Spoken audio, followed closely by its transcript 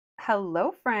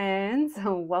Hello, friends.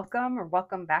 Welcome or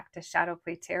welcome back to Shadow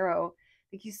Play Tarot.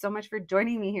 Thank you so much for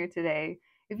joining me here today.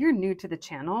 If you're new to the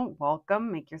channel,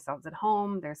 welcome. Make yourselves at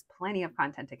home. There's plenty of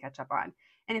content to catch up on.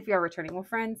 And if you are returning, well,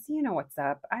 friends, you know what's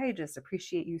up. I just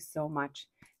appreciate you so much.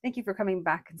 Thank you for coming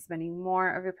back and spending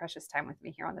more of your precious time with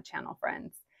me here on the channel,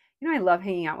 friends. You know, I love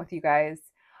hanging out with you guys.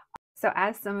 So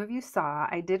as some of you saw,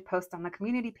 I did post on the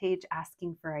community page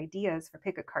asking for ideas for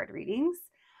pick a card readings.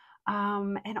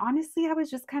 And honestly, I was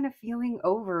just kind of feeling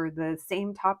over the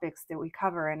same topics that we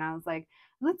cover. And I was like,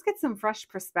 let's get some fresh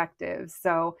perspectives.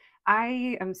 So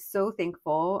I am so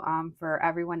thankful for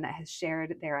everyone that has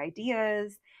shared their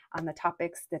ideas on the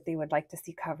topics that they would like to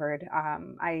see covered.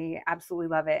 I absolutely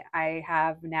love it. I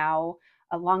have now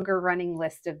a longer running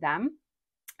list of them.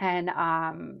 And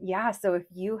yeah, so if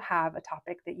you have a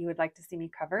topic that you would like to see me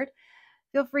covered,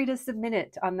 feel free to submit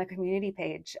it on the community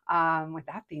page. With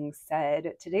that being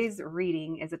said, today's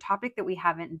reading is a topic that we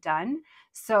haven't done.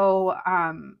 So,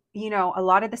 you know, a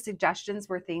lot of the suggestions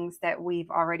were things that we've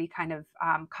already kind of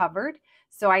covered.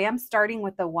 So I am starting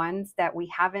with the ones that we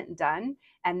haven't done,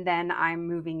 and then I'm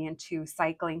moving into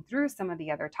cycling through some of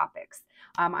the other topics.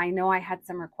 I know I had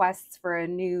some requests for a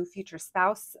new future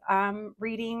spouse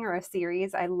reading or a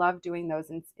series. I love doing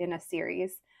those in a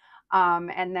series.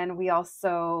 And then we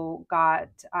also got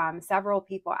several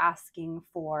people asking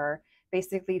for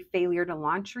basically failure to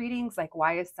launch readings, like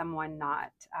why is someone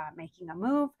not making a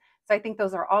move? So I think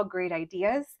those are all great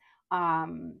ideas.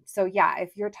 So yeah,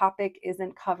 if your topic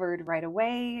isn't covered right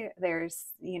away, there's,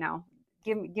 you know,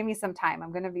 give me some time.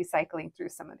 I'm going to be cycling through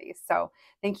some of these. So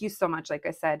thank you so much, like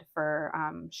I said, for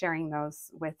sharing those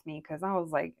with me, because I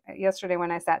was like, yesterday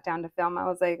when I sat down to film, I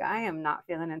was like, I am not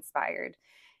feeling inspired.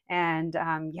 And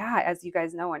yeah, as you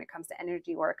guys know, when it comes to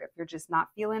energy work, if you're just not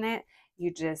feeling it,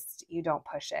 you don't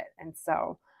push it. And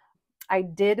so I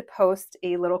did post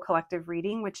a little collective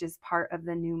reading, which is part of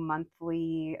the new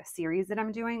monthly series that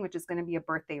I'm doing, which is going to be a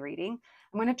birthday reading.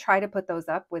 I'm going to try to put those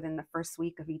up within the first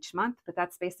week of each month, but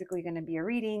that's basically going to be a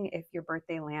reading if your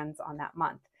birthday lands on that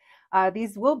month.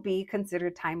 These will be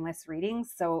considered timeless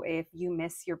readings. So if you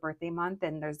miss your birthday month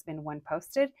and there's been one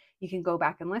posted, you can go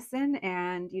back and listen,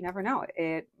 and you never know,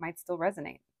 it might still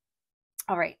resonate.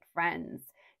 All right, friends.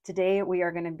 Today we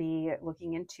are going to be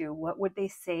looking into what would they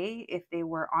say if they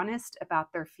were honest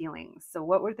about their feelings. So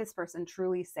what would this person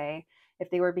truly say if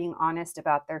they were being honest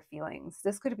about their feelings?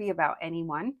 This could be about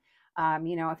anyone.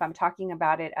 You know, if I'm talking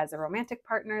about it as a romantic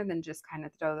partner, then just kind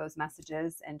of throw those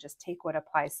messages and just take what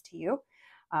applies to you.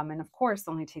 And of course,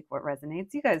 only take what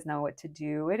resonates. You guys know what to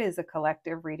do. It is a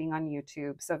collective reading on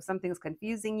YouTube. So if something's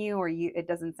confusing you or it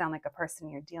doesn't sound like a person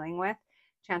you're dealing with,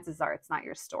 chances are it's not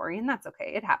your story, and that's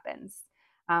okay. It happens.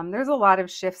 There's a lot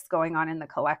of shifts going on in the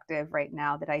collective right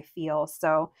now that I feel.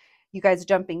 So you guys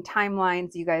jumping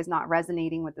timelines, you guys not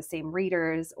resonating with the same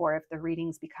readers, or if the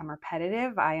readings become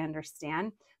repetitive, I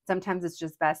understand. Sometimes it's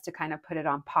just best to kind of put it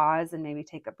on pause and maybe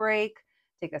take a break,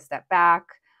 take a step back.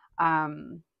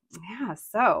 Yeah,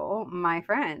 so my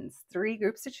friends, 3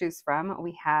 groups to choose from.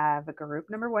 We have group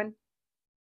number 1,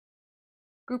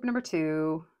 group number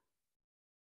 2,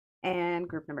 and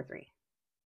group number 3.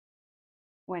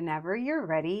 Whenever you're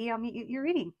ready, I'll meet you at your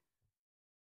reading.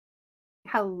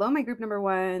 Hello, my group number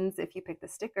 1s. If you picked the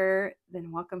sticker, then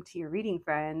welcome to your reading,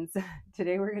 friends.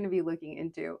 Today we're going to be looking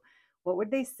into what would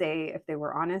they say if they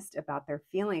were honest about their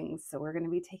feelings. So we're going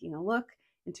to be taking a look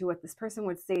into what this person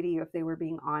would say to you if they were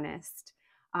being honest.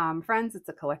 Friends, it's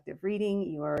a collective reading.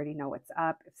 You already know what's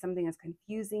up. If something is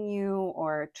confusing you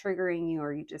or triggering you,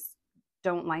 or you just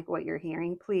don't like what you're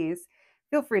hearing, please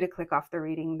feel free to click off the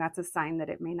reading. That's a sign that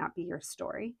it may not be your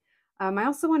story. I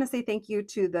also want to say thank you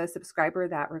to the subscriber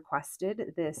that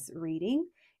requested this reading.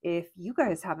 If you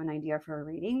guys have an idea for a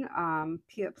reading,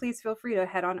 please feel free to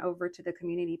head on over to the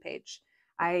community page.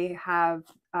 I have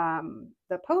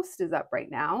the post is up right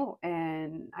now,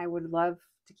 and I would love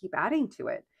to keep adding to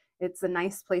it. It's a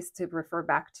nice place to refer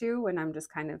back to when I'm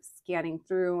just kind of scanning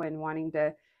through and wanting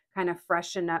to kind of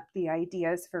freshen up the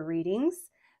ideas for readings.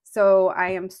 So I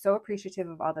am so appreciative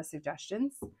of all the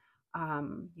suggestions.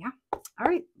 Yeah. All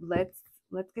right, let's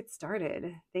get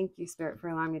started. Thank you, Spirit, for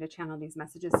allowing me to channel these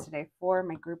messages today for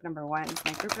my group number 1s.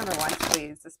 My group number 1s,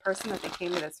 please. This person that they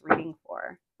came to this reading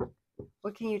for.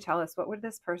 What can you tell us? What would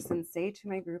this person say to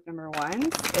my group number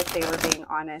 1s if they were being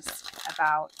honest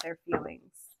about their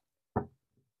feelings?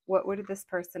 What would this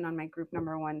person on my group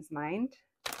number 1's mind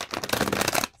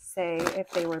say if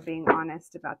they were being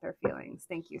honest about their feelings?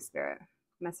 Thank you, Spirit.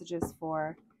 Messages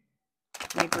for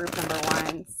my group number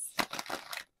 1s.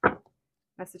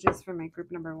 Messages for my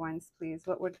group number 1s, please.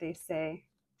 What would they say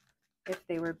if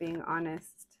they were being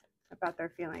honest about their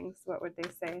feelings? What would they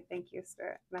say? Thank you,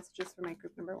 Spirit. Messages for my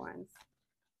group number ones.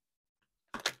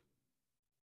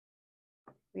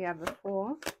 We have the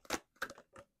Fool.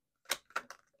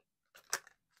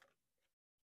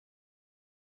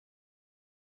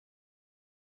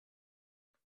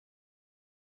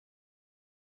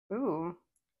 Ooh.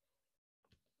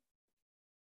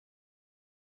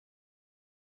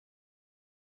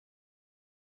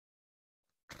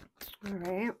 All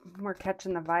right. We're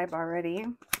catching the vibe already.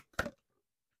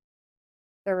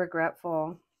 They're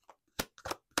regretful.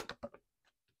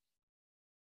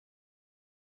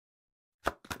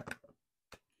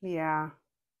 Yeah.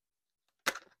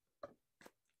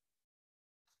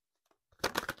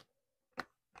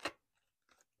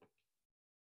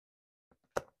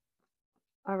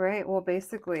 All right. Well,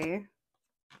 basically,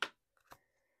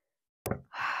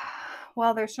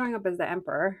 well, they're showing up as the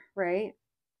Emperor, right?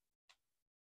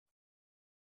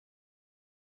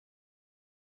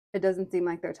 It doesn't seem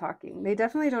like they're talking. They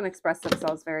definitely don't express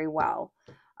themselves very well.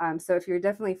 So if you're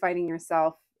definitely fighting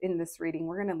yourself in this reading,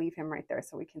 we're going to leave him right there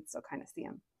so we can still kind of see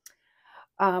him.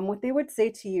 What they would say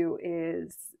to you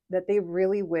is that they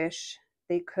really wish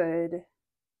they could.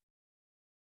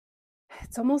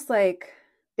 It's almost like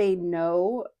they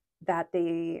know that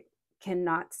they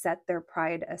cannot set their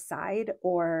pride aside,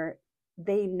 or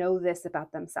they know this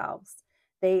about themselves.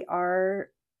 They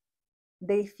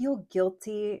feel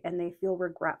guilty and they feel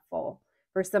regretful.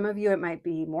 For some of you, it might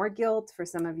be more guilt. For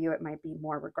some of you, it might be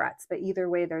more regrets. But either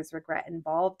way, there's regret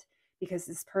involved because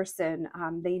this person,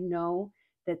 they know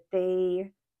that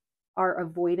they are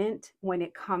avoidant when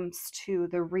it comes to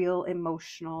the real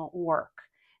emotional work.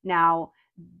 Now,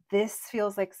 this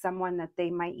feels like someone that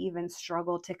they might even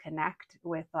struggle to connect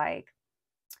with, like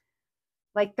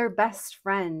their best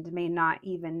friend may not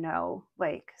even know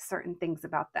like certain things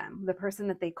about them. The person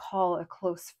that they call a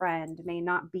close friend may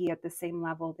not be at the same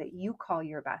level that you call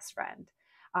your best friend.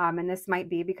 And this might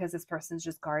be because this person's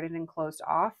just guarded and closed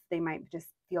off. They might just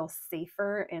feel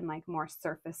safer in like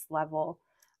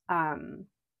um,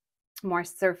 more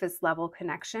surface level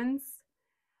connections.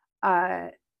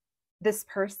 This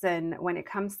person, when it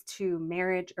comes to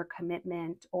marriage or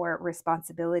commitment or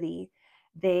responsibility,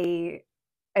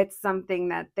 it's something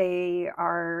that they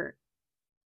are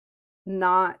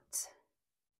not.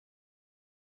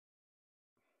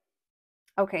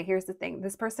 Okay, here's the thing.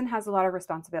 This person has a lot of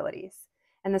responsibilities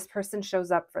and this person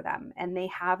shows up for them and they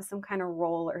have some kind of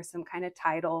role or some kind of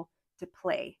title to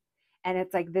play. And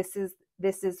it's like this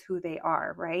is who they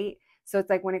are, right? So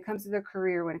it's like when it comes to their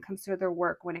career, when it comes to their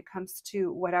work, when it comes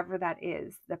to whatever that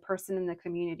is, the person in the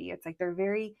community, it's like they're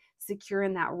very secure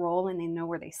in that role and they know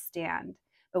where they stand.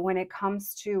 But when it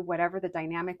comes to whatever the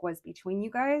dynamic was between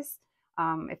you guys,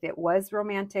 if it was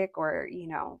romantic or,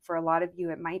 for a lot of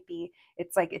you, it might be,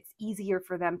 it's like it's easier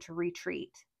for them to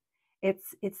retreat.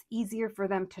 It's easier for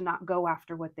them to not go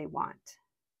after what they want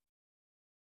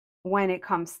when it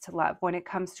comes to love, when it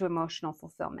comes to emotional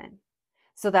fulfillment.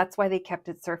 So that's why they kept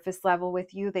it surface level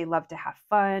with you. They love to have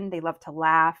fun. They love to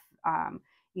laugh.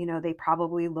 They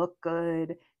probably look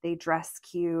good. They dress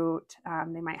cute.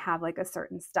 They might have like a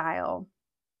certain style.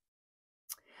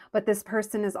 But this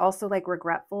person is also like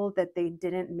regretful that they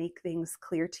didn't make things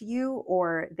clear to you,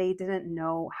 or they didn't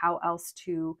know how else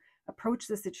to approach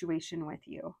the situation with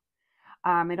you.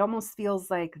 It almost feels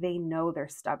like they know they're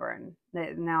stubborn.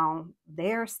 Now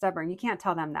they're stubborn. You can't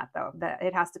tell them that though. That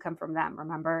it has to come from them.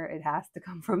 Remember, it has to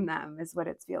come from them is what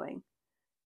it's feeling.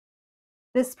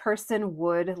 This person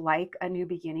would like a new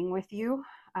beginning with you.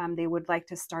 They would like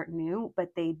to start new, but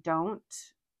they don't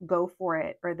go for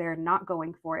it, or they're not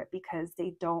going for it because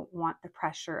they don't want the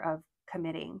pressure of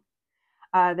committing.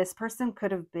 This person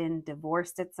could have been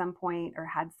divorced at some point or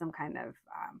had some kind of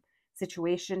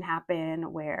situation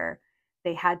happen where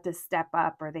they had to step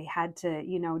up or they had to,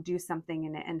 do something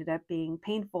and it ended up being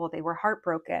painful. They were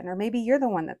heartbroken, or maybe you're the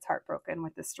one that's heartbroken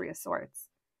with this Three of Swords.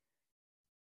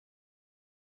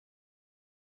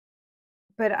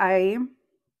 But I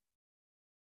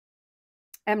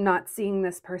am not seeing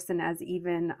this person as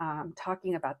even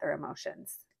talking about their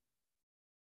emotions.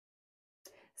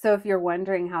 So if you're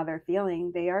wondering how they're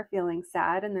feeling, they are feeling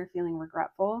sad and they're feeling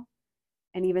regretful.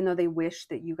 And even though they wish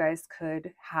that you guys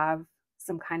could have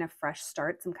some kind of fresh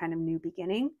start, some kind of new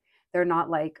beginning, they're not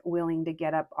like willing to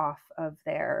get up off of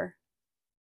their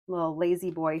little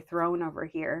lazy boy throne over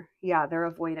here. Yeah,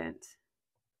 they're avoidant.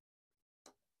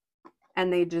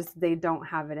 And they don't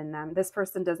have it in them. This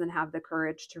person doesn't have the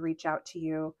courage to reach out to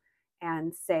you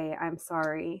and say, I'm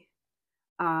sorry.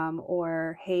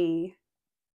 Or, hey,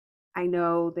 I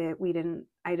know that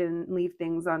I didn't leave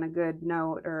things on a good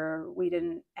note, or we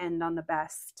didn't end on the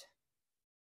best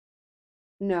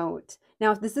note.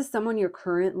 Now, if this is someone you're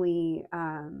currently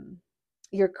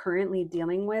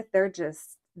dealing with,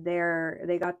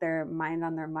 they got their mind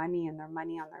on their money and their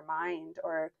money on their mind,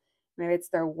 or maybe it's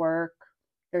their work,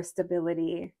 their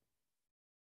stability.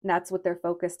 And that's what they're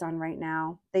focused on right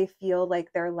now. They feel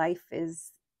like their life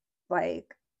is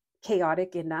like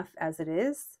chaotic enough as it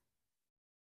is,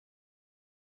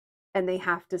 and they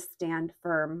have to stand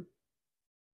firm.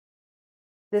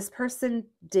 This person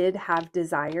did have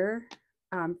desire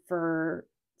for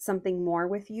something more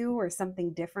with you or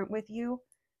something different with you.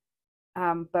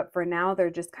 But for now, they're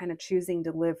just kind of choosing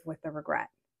to live with the regret.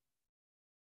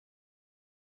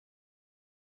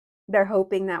 They're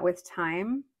hoping that with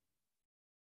time,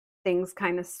 things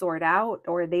kind of sort out,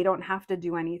 or they don't have to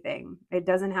do anything. It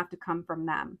doesn't have to come from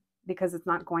them, because it's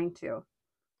not going to.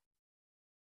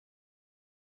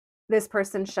 This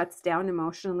person shuts down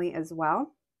emotionally as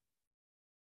well.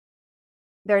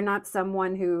 They're not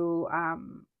someone who,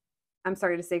 I'm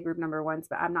sorry to say group number ones,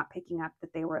 but I'm not picking up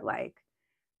that they were like,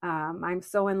 I'm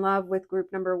so in love with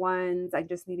group number ones, I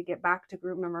just need to get back to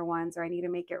group number ones, or I need to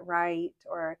make it right.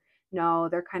 Or no,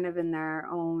 they're kind of in their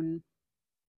own,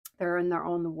 they're in their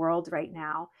own world right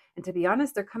now. And to be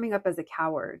honest, they're coming up as a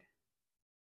coward.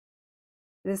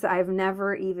 This, I've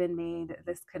never even made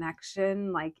this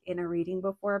connection like in a reading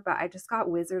before, but I just got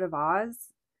Wizard of Oz,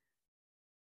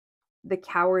 the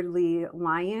cowardly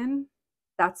lion.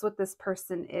 That's what this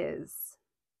person is.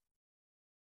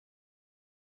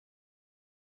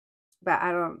 But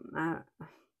I don't,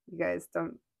 you guys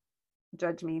don't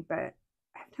judge me, but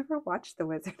I've never watched The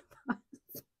Wizard of Oz.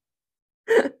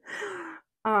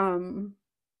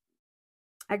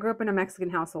 I grew up in a Mexican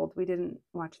household. We didn't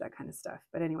watch that kind of stuff.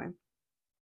 But anyway,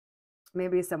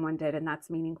 maybe someone did, and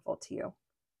that's meaningful to you.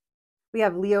 We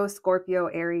have Leo, Scorpio,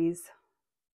 Aries,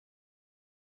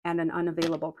 and an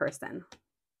unavailable person.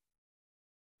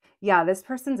 Yeah, this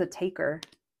person's a taker.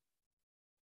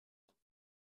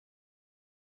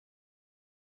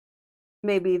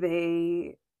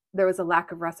 Maybe there was a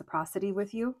lack of reciprocity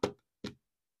with you.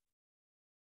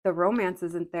 The romance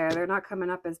isn't there. They're not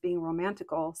coming up as being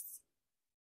romanticals.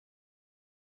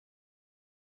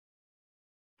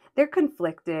 They're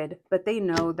conflicted, but they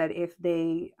know that if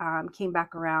they came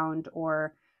back around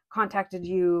or contacted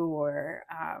you, or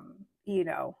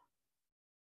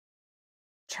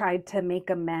tried to make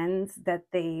amends, that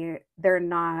they're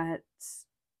not,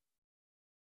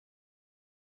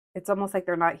 it's almost like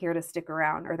they're not here to stick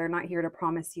around, or they're not here to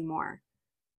promise you more.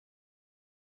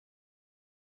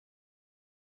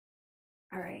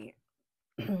 All right.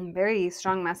 Very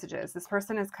strong messages. This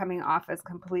person is coming off as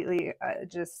completely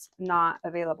just not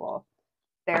available.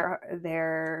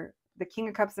 They're the King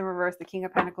of Cups in reverse, the King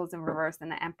of Pentacles in reverse,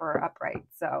 and the Emperor upright.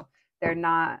 So they're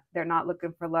not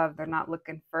looking for love. They're not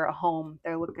looking for a home.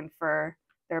 They're looking for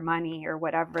their money or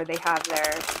whatever they have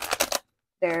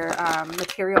their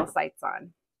material sights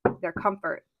on, their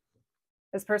comfort.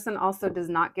 This person also does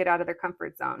not get out of their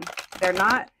comfort zone. They're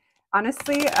not,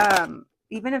 honestly,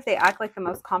 even if they act like the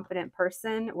most confident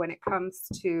person, when it comes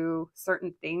to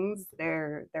certain things,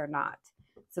 they're not.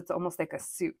 So it's almost like a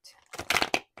suit.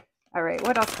 All right,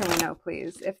 what else can we know,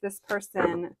 please? If this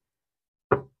person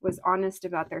was honest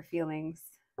about their feelings,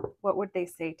 what would they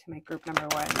say to my group number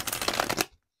ones?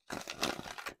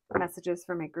 Messages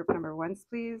for my group number ones,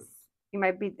 please.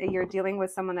 You're dealing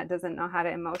with someone that doesn't know how to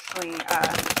emotionally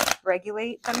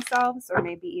regulate themselves, or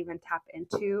maybe even tap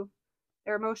into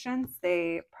their emotions.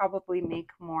 They probably make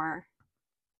more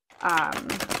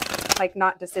like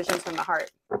not decisions from the heart.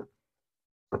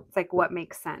 It's like what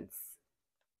makes sense.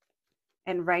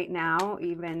 And right now,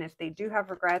 even if they do have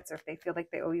regrets, or if they feel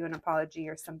like they owe you an apology,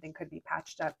 or something could be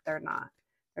patched up, they're not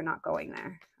going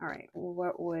there. All right,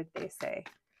 what would they say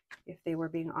if they were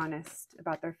being honest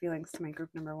about their feelings to my group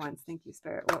number ones? Thank you,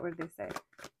 Spirit. What would they say?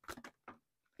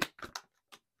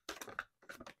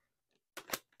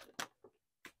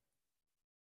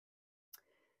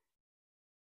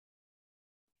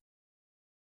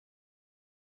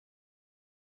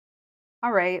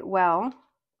 All right, well,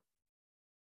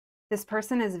 this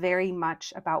person is very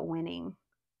much about winning.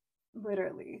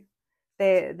 Literally.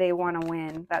 They want to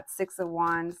win. That Six of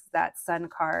Wands, that Sun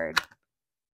card.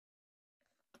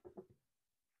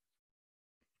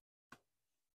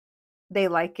 They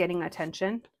like getting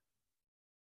attention.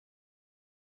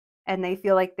 And they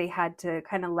feel like they had to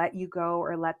kind of let you go,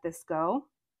 or let this go.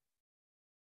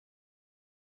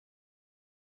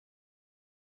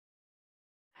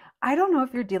 I don't know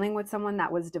if you're dealing with someone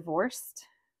that was divorced.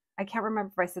 I can't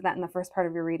remember if I said that in the first part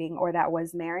of your reading, or that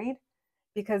was married,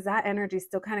 because that energy is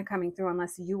still kind of coming through,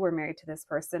 unless you were married to this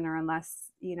person, or unless,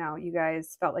 you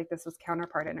guys felt like this was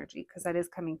counterpart energy, because that is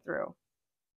coming through.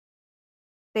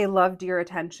 They loved your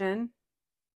attention.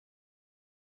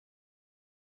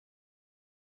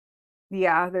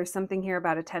 Yeah, there's something here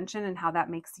about attention and how that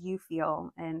makes you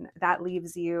feel. And that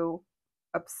leaves you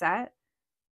upset,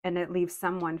 and it leaves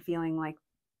someone feeling like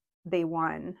they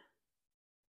won.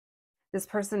 This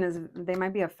person they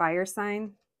might be a fire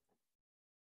sign.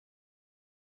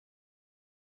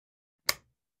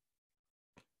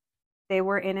 They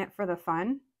were in it for the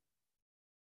fun,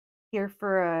 here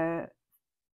for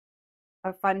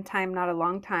a fun time, not a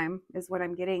long time, is what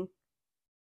I'm getting.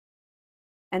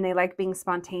 And they like being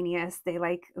spontaneous. They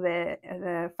like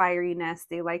the fieriness.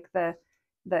 They like the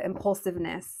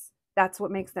impulsiveness. That's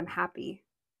what makes them happy.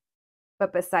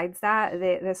 But besides that,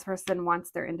 this person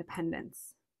wants their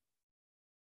independence,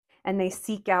 and they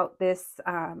seek out this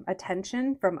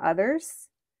attention from others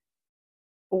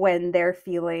when they're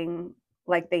feeling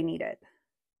like they need it.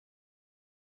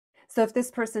 So if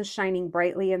this person's shining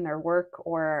brightly in their work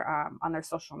or on their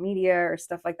social media or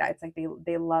stuff like that, it's like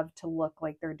they love to look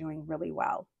like they're doing really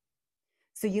well.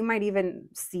 So you might even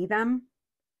see them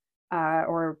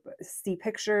or see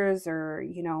pictures or,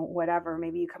 whatever.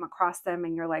 Maybe you come across them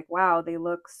and you're like, wow, they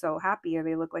look so happy, or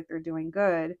they look like they're doing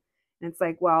good. And it's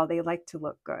like, well, they like to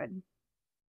look good.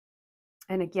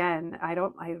 And again, I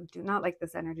do not like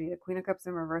this energy. The Queen of Cups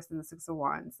in reverse and the Six of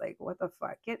Wands. Like, what the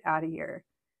fuck? Get out of here.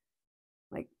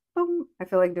 Like, boom. I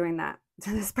feel like doing that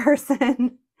to this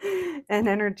person and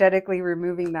energetically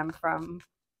removing them from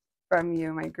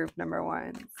you, my group number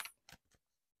ones.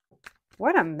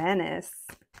 What a menace.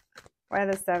 Why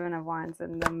the Seven of Wands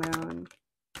and the Moon?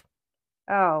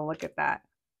 Oh, look at that.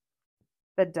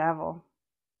 The Devil.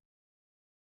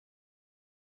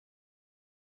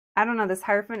 I don't know, this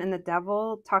Hierophant and the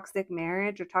Devil, toxic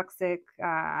marriage or toxic,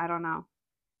 I don't know.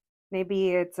 Maybe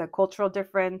it's a cultural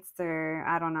difference, or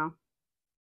I don't know.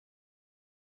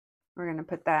 We're going to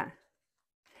put that.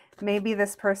 Maybe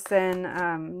this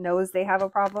person knows they have a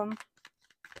problem,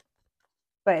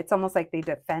 but it's almost like they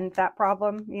defend that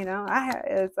problem,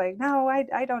 It's like, no,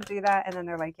 I don't do that. And then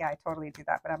they're like, yeah, I totally do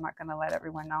that, but I'm not going to let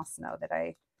everyone else know that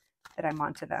I'm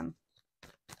onto them.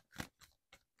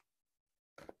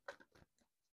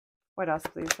 What else,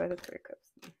 please? By the Three of Cups.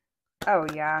 Oh,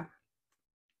 yeah.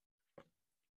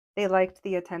 They liked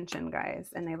the attention,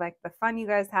 guys, and they liked the fun you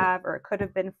guys have, or it could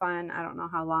have been fun. I don't know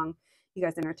how long you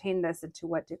guys entertained this and to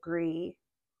what degree.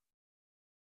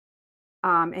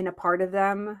 And a part of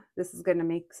them, this is going to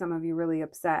make some of you really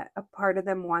upset. A part of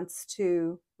them wants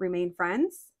to remain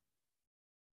friends,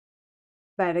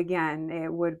 but again,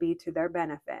 it would be to their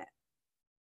benefit.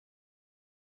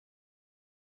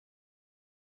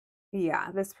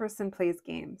 Yeah, this person plays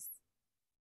games.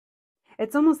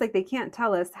 It's almost like they can't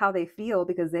tell us how they feel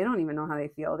because they don't even know how they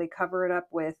feel. They cover it up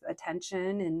with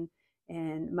attention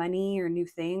and money or new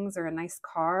things or a nice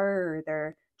car or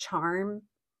their charm.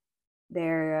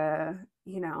 They're,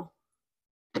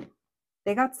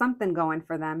 they got something going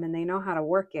for them and they know how to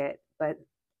work it, but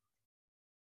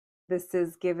this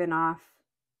is given off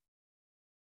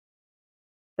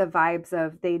the vibes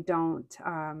of they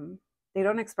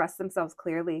don't express themselves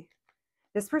clearly.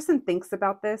 This person thinks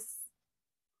about this.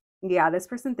 Yeah, this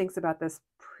person thinks about this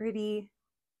pretty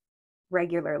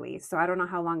regularly. So I don't know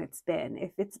how long it's been.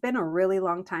 If it's been a really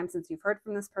long time since you've heard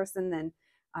from this person, then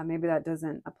maybe that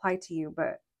doesn't apply to you,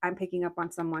 but I'm picking up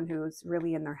on someone who's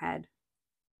really in their head.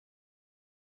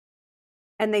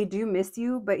 And they do miss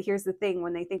you, but here's the thing,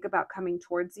 when they think about coming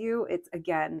towards you, it's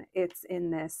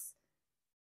in this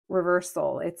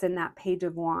reversal. It's in that Page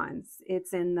of Wands.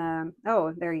 It's in the,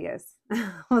 oh, there he is. I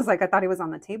was like, I thought he was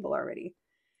on the table already.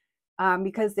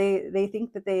 Because they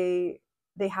think that they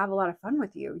have a lot of fun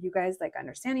with you. You guys like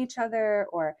understand each other,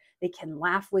 or they can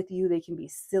laugh with you. They can be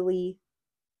silly.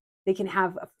 They can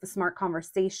have a smart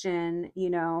conversation.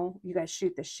 You guys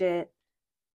shoot the shit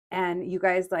and you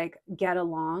guys like get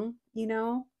along,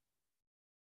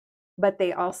 but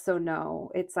they also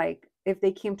know it's like if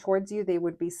they came towards you, they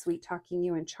would be sweet talking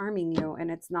you and charming you. And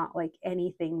it's not like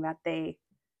anything that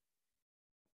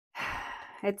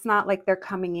it's not like they're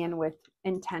coming in with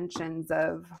intentions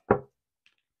of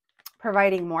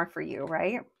providing more for you,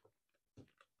 right?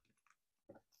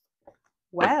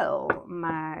 Well,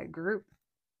 my group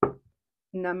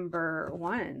number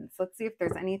ones, let's see if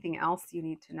there's anything else you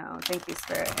need to know. Thank you,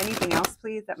 Spirit. Anything else,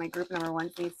 please, that my group number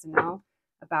ones needs to know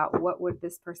about what would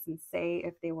this person say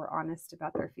if they were honest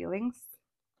about their feelings?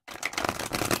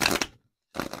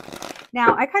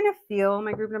 Now, I kind of feel,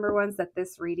 my group number ones, that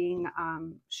this reading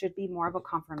should be more of a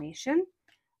confirmation.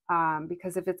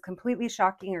 Because if it's completely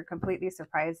shocking or completely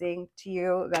surprising to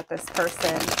you that this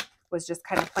person was just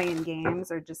kind of playing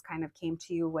games or just kind of came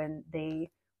to you when they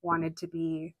wanted to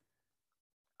be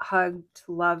hugged,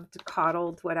 loved,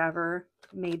 coddled, whatever,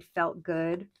 made felt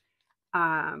good.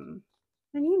 And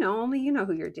only you know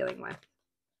who you're dealing with.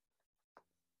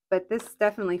 But this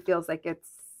definitely feels like it's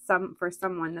for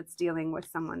someone that's dealing with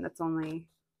someone that's only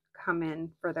come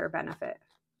in for their benefit.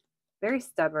 Very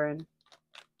stubborn.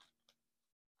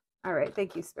 All right,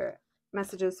 thank you, Spirit.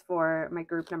 Messages for my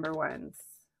group number ones.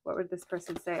 What would this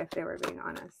person say if they were being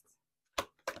honest?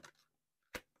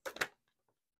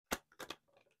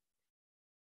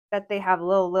 That they have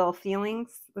little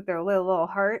feelings with their little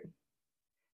heart,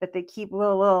 that they keep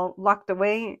little locked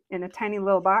away in a tiny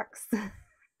little box.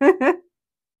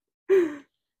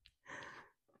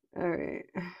 All right.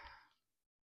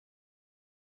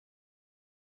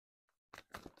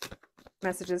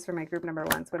 Messages for my group number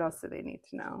ones. What else do they need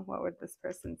to know? What would this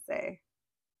person say?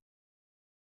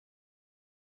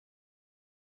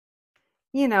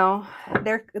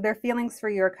 Their feelings for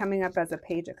you are coming up as a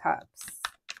Page of Cups.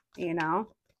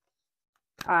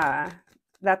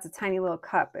 That's a tiny little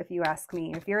cup, if you ask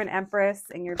me. If you're an Empress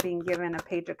and you're being given a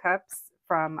Page of Cups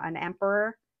from an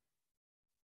Emperor,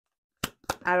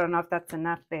 I don't know if that's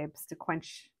enough, babes, to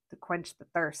quench the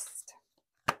thirst.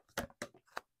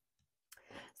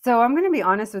 So I'm going to be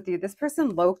honest with you. This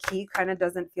person low-key kind of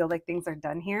doesn't feel like things are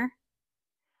done here.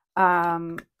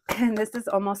 And this is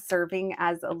almost serving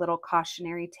as a little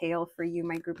cautionary tale for you,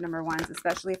 my group number ones,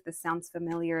 especially if this sounds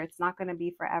familiar. It's not going to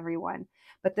be for everyone,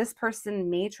 but this person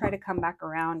may try to come back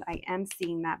around. I am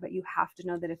seeing that, but you have to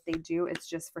know that if they do, it's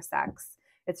just for sex.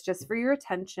 It's just for your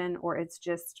attention, or it's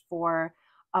just for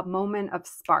a moment of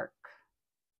spark.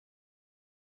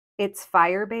 It's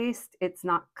fire-based. It's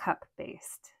not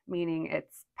cup-based, meaning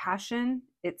it's passion.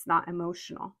 It's not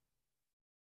emotional.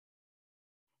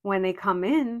 When they come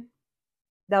in,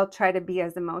 they'll try to be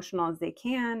as emotional as they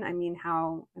can. I mean,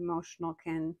 how emotional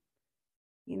can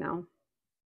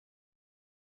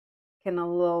a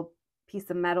little piece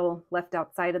of metal left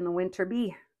outside in the winter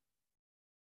be?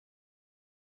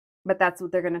 But that's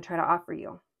what they're going to try to offer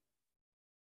you.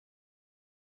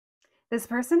 This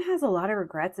person has a lot of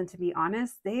regrets, and to be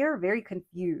honest, they are very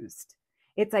confused.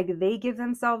 It's like they give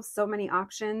themselves so many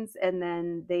options, and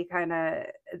then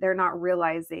they're not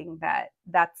realizing that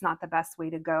that's not the best way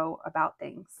to go about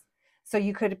things. So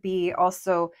you could be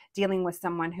also dealing with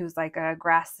someone who's like a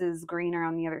grass is greener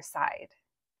on the other side.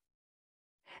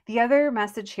 The other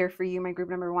message here for you, my group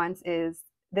number ones, is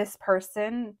this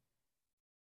person,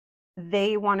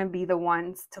 they want to be the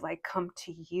ones to like come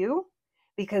to you,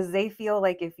 because they feel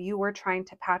like if you were trying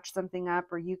to patch something up,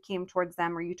 or you came towards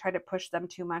them, or you try to push them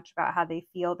too much about how they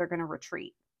feel, they're going to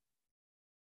retreat.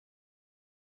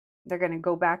 They're going to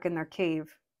go back in their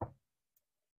cave.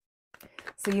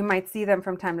 So you might see them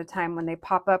from time to time when they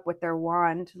pop up with their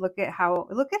wand. Look at how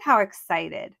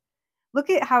excited. Look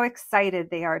at how excited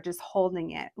they are just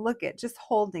holding it. Just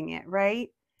holding it, right?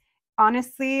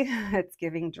 Honestly, it's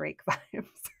giving Drake vibes.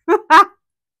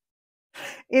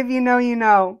 If you know, you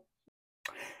know.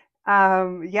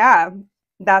 Yeah,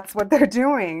 that's what they're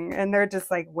doing. And they're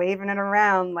just like waving it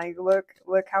around like, look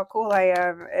how cool I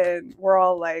am. And we're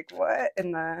all like, what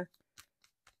in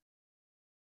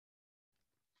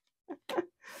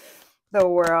the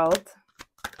world?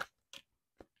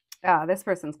 This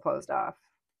person's closed off.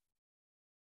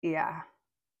 Yeah.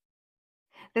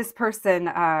 This person,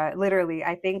 literally,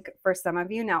 I think for some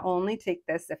of you, now only take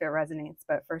this if it resonates,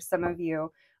 but for some of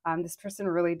you, this person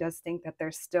really does think that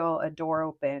there's still a door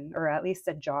open, or at least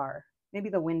ajar. Maybe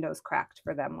the window's cracked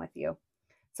for them with you.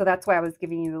 So that's why I was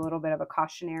giving you a little bit of a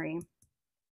cautionary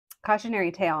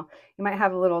tale. You might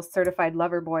have a little certified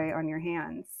lover boy on your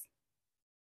hands.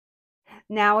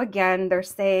 Now, again, they're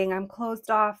saying, I'm closed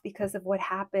off because of what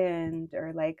happened,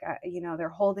 or like, they're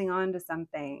holding on to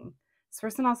something. This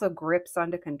person also grips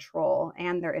onto control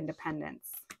and their independence.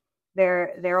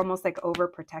 They're almost like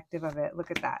overprotective of it.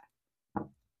 Look at that.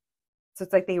 So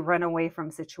it's like they run away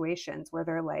from situations where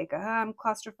they're like, I'm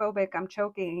claustrophobic, I'm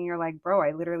choking. And you're like, bro,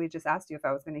 I literally just asked you if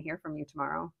I was going to hear from you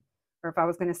tomorrow, or if I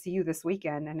was going to see you this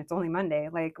weekend, and it's only Monday.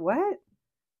 Like, what?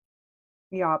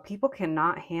 Y'all, people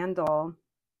cannot handle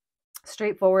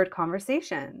straightforward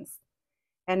conversations.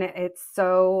 And it's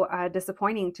so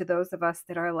disappointing to those of us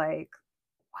that are like,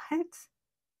 what?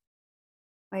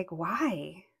 Like,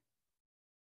 why?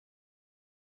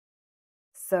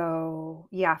 So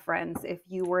yeah, friends, if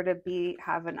you were to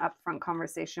have an upfront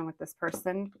conversation with this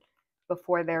person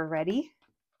before they're ready,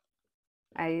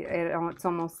 it's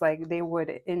almost like they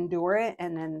would endure it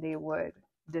and then they would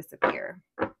disappear.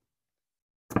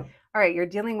 All right, you're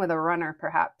dealing with a runner,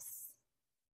 perhaps.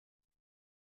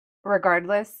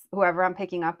 Regardless, whoever I'm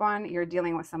picking up on, you're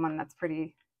dealing with someone that's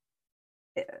pretty,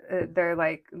 they're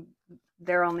like,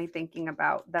 they're only thinking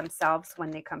about themselves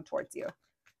when they come towards you.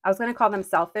 I was going to call them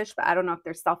selfish, but I don't know if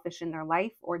they're selfish in their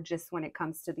life or just when it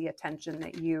comes to the attention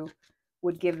that you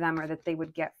would give them or that they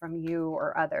would get from you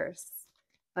or others.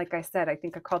 Like I said, I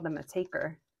think I called them a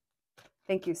taker.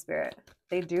 Thank you, Spirit.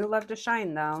 They do love to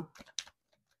shine, though.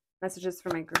 Messages for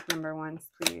my group number ones,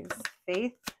 please.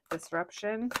 Faith,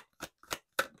 disruption.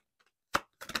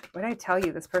 What did I tell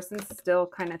you? This person still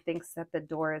kind of thinks that the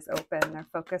door is open. They're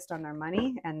focused on their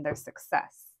money and their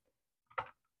success.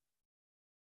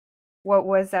 What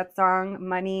was that song?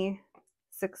 Money,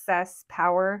 success,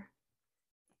 power.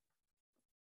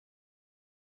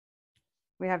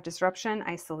 We have disruption,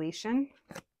 isolation,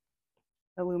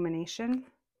 illumination,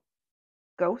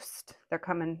 ghost. They're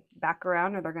coming back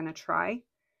around, or they're going to try.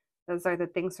 Those are the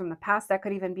things from the past. That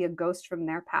could even be a ghost from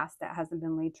their past that hasn't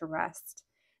been laid to rest.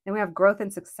 Then we have growth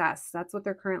and success. That's what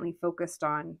they're currently focused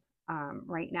on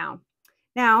right now.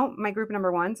 Now, my group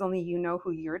number ones, only you know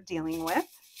who you're dealing with.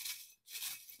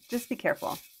 Just be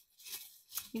careful.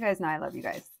 You guys know I love you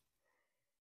guys.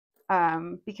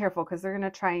 Be careful, because they're going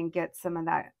to try and get some of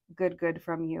that good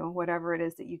from you, whatever it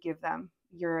is that you give them.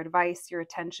 Your advice, your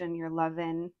attention, your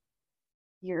loving,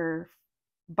 your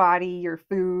body, your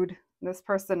food. This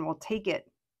person will take it.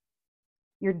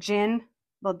 Your gin,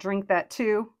 they'll drink that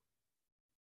too.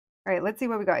 All right, let's see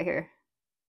what we got here.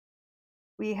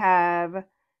 We have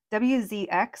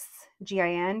WZXGINPH.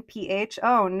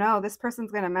 Oh no, this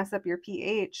person's going to mess up your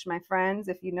pH, my friends.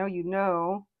 If you know, you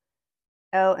know.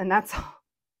 L, and that's all.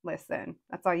 Listen,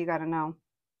 that's all you got to know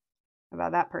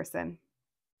about that person.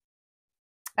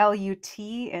 LUT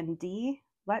and D,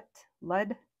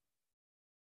 Lud.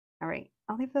 All right,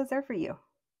 I'll leave those there for you.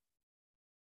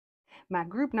 My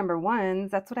group number ones,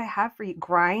 that's what I have for you.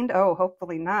 Grind. Oh,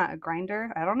 hopefully not a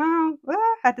grinder. I don't know.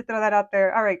 Had to throw that out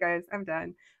there. All right, guys, I'm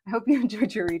done. I hope you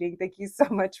enjoyed your reading. Thank you so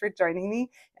much for joining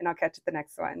me, and I'll catch you at the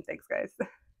next one. Thanks, guys.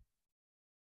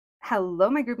 Hello,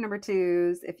 my group number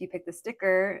twos. If you picked the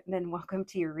sticker, then welcome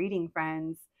to your reading,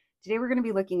 friends. Today we're going to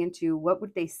be looking into what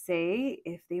would they say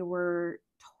if they were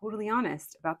totally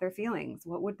honest about their feelings.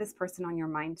 What would this person on your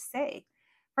mind say?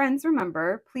 Friends,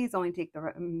 remember, please only take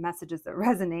the messages that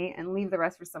resonate and leave the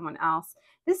rest for someone else.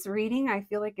 This reading, I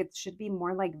feel like it should be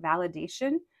more like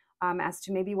validation as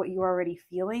to maybe what you're already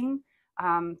feeling.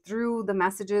 Through the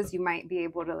messages, you might be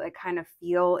able to like kind of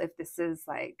feel if this is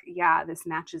like, yeah, this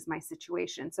matches my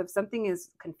situation. So if something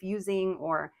is confusing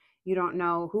or you don't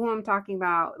know who I'm talking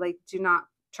about, like do not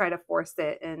try to force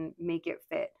it and make it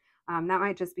fit. That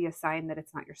might just be a sign that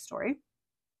it's not your story.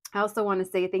 I also want to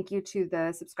say thank you to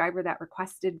the subscriber that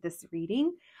requested this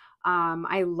reading.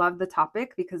 I love the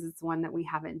topic because it's one that we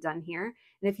haven't done here.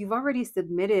 And if you've already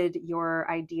submitted your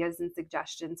ideas and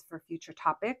suggestions for future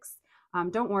topics,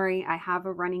 don't worry, I have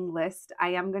a running list.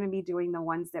 I am going to be doing the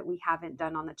ones that we haven't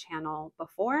done on the channel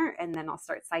before, and then I'll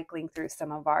start cycling through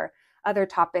some of our other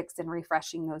topics and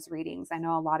refreshing those readings. I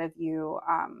know a lot of you,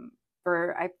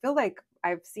 I feel like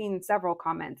I've seen several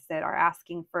comments that are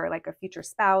asking for like a future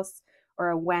spouse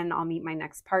or when I'll meet my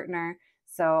next partner.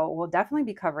 So we'll definitely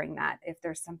be covering that. If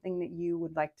there's something that you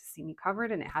would like to see me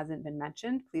covered and it hasn't been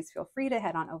mentioned, please feel free to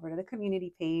head on over to the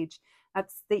community page.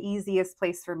 That's the easiest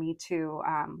place for me to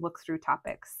look through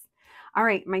topics. All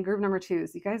right, my group number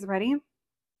twos. You guys ready?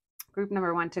 Group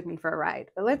number one took me for a ride.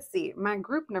 But let's see, my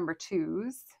group number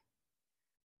twos,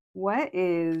 what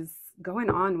is going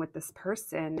on with this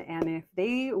person? And if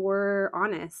they were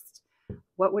honest,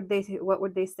 what would they say? What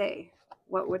would they say?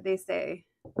 What would they say?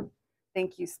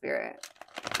 Thank you, Spirit,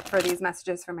 for these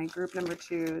messages for my group number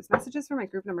twos. Messages for my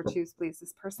group number twos, please.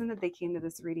 This person that they came to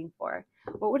this reading for.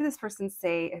 What would this person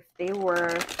say if they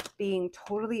were being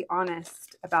totally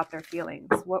honest about their feelings?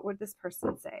 What would this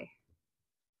person say?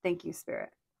 Thank you,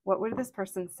 Spirit. What would this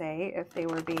person say if they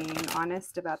were being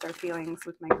honest about their feelings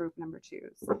with my group number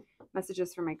twos?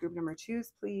 Messages for my group number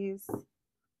twos, please.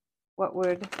 What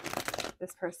would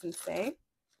this person say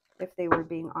if they were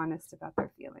being honest about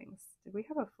their feelings? Did we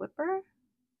have a flipper?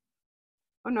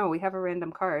 Oh no, we have a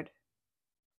random card.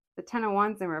 The 10 of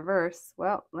Wands in reverse.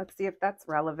 Well, let's see if that's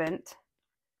relevant.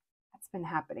 That's been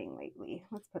happening lately.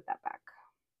 Let's put that back.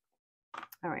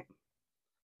 All right.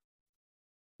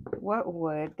 What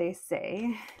would they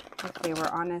say if they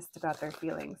were honest about their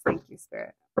feelings? Thank you,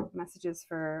 Spirit. Messages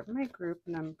for my group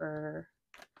number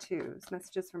twos.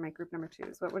 Messages for my group number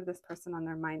twos. What would this person on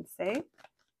their mind say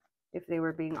if they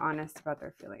were being honest about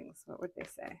their feelings? What would they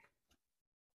say?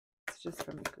 Messages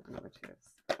for my group number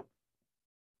twos.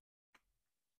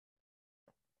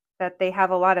 That they have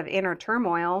a lot of inner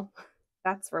turmoil.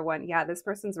 That's for one. Yeah, this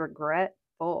person's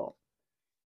regretful.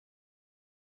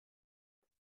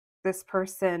 This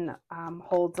person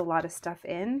holds a lot of stuff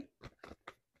in.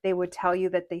 They would tell you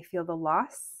that they feel the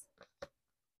loss.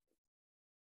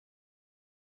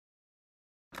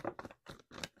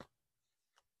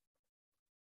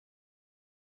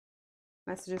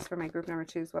 Messages for my group number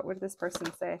 2s. What would this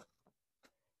person say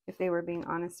if they were being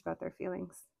honest about their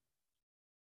feelings?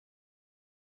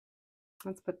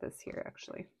 Let's put this here,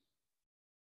 actually.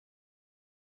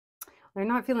 They're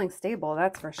not feeling stable,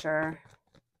 that's for sure.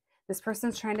 This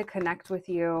person's trying to connect with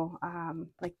you,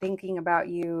 like thinking about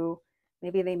you.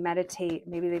 Maybe they meditate.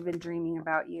 Maybe they've been dreaming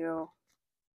about you.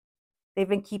 They've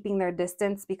been keeping their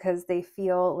distance because they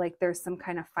feel like there's some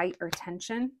kind of fight or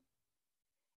tension.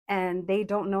 And they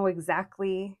don't know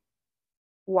exactly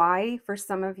why for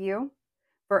some of you.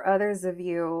 For others of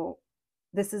you,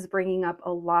 this is bringing up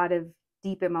a lot of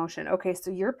deep emotion. Okay,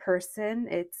 so your person,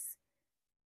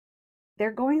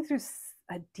 they're going through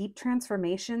a deep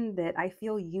transformation that I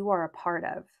feel you are a part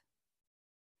of.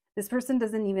 This person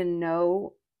doesn't even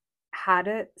know how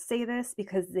to say this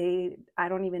because I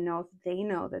don't even know if they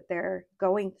know that they're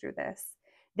going through this.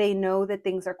 They know that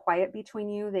things are quiet between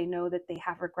you. They know that they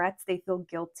have regrets. They feel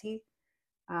guilty.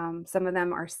 Some of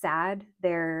them are sad.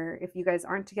 If you guys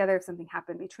aren't together, if something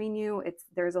happened between you,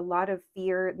 there's a lot of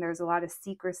fear and there's a lot of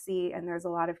secrecy and there's a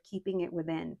lot of keeping it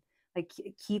within, like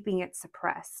keeping it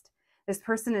suppressed. This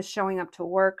person is showing up to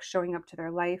work, showing up to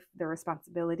their life, their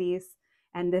responsibilities,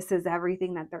 and this is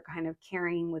everything that they're kind of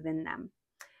carrying within them.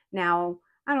 Now,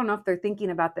 I don't know if they're thinking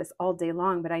about this all day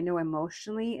long, but I know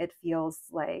emotionally it feels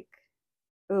like,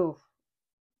 ooh,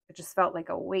 it just felt like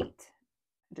a weight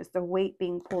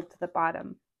being pulled to the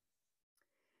bottom.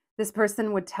 This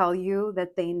person would tell you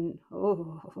that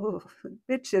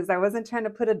bitches, I wasn't trying to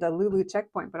put a Delulu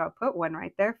checkpoint, but I'll put one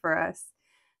right there for us.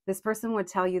 This person would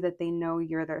tell you that they know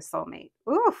you're their soulmate.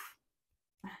 Oof.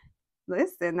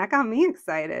 Listen, that got me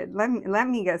excited. Let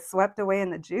me get swept away in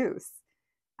the juice.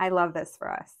 I love this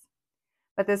for us.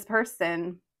 But this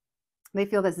person, they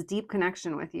feel this deep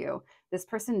connection with you. This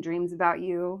person dreams about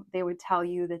you. They would tell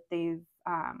you that they've,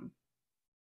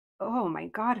 oh my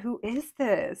God, who is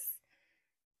this?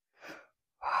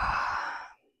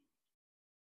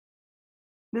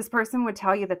 This person would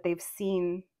tell you that they've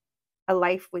seen a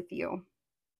life with you.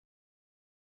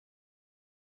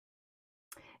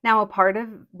 Now, a part of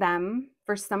them,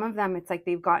 for some of them, it's like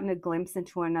they've gotten a glimpse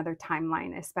into another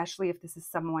timeline, especially if this is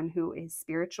someone who is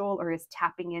spiritual or is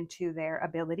tapping into their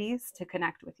abilities to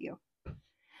connect with you.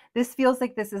 This feels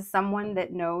like this is someone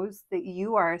that knows that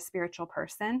you are a spiritual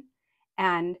person,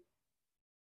 and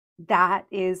that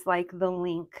is like the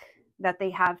link that they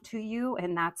have to you,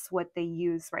 and that's what they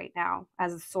use right now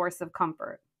as a source of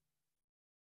comfort.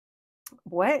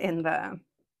 What in the...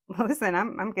 Listen,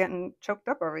 I'm getting choked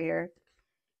up over here.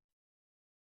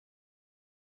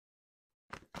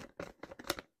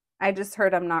 I just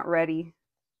heard I'm not ready.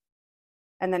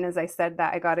 And then as I said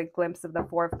that, I got a glimpse of the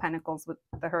Four of Pentacles with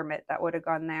the Hermit. That would have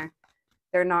gone there.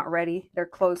 They're not ready. They're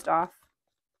closed off.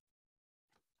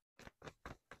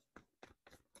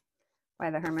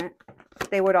 By the Hermit.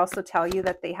 They would also tell you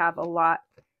that they have a lot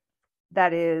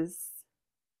that is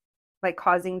like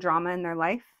causing drama in their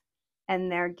life,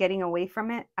 and they're getting away from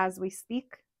it as we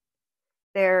speak.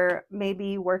 They're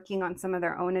maybe working on some of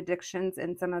their own addictions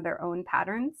and some of their own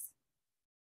patterns.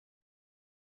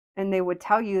 And they would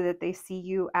tell you that they see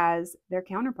you as their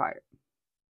counterpart.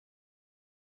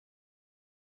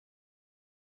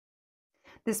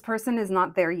 This person is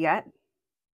not there yet.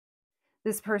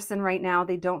 This person right now,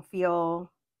 they don't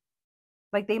feel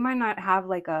like they might not have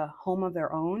like a home of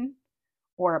their own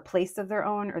or a place of their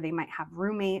own, or they might have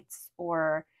roommates,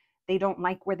 or they don't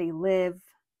like where they live.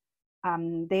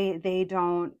 They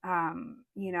don't,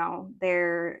 you know,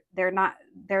 they're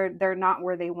not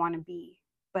where they want to be.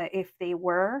 But if they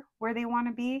were where they want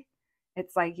to be,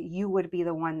 it's like you would be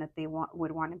the one that they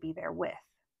would want to be there with.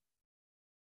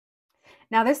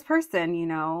 Now, this person, you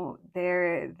know,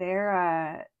 they're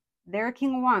a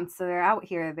king of wands, so they're out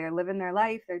here, they're living their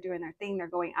life, they're doing their thing, they're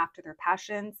going after their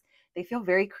passions. They feel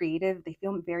very creative, they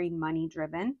feel very money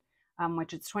driven,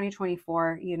 which it's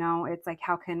 2024, you know, it's like,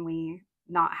 how can we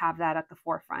not have that at the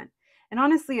forefront? And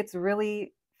honestly, it's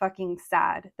really fucking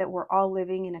sad that we're all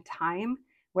living in a time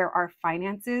where our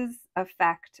finances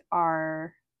affect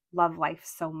our love life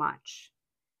so much.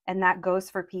 And that goes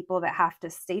for people that have to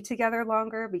stay together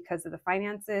longer because of the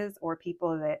finances, or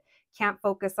people that can't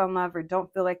focus on love or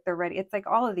don't feel like they're ready. It's like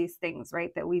all of these things,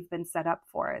 right, that we've been set up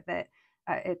for, that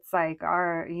it's like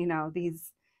our, you know,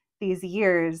 these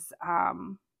years,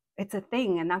 it's a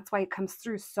thing. And that's why it comes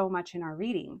through so much in our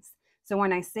readings. So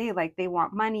when I say like they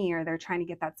want money or they're trying to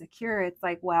get that secure, it's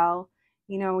like, well,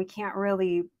 you know, we can't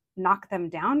really knock them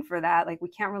down for that. Like we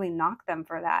can't really knock them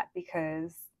for that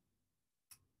because,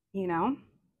 you know,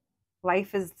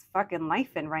 Life is fucking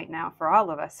lifing right now for all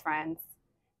of us, friends.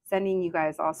 Sending you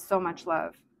guys all so much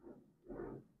love.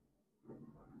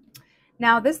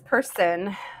 Now, this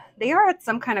person, they are at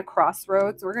some kind of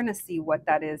crossroads. We're going to see what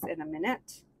that is in a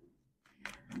minute.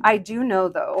 I do know,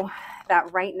 though,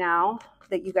 that right now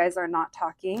that you guys are not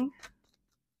talking,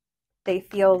 they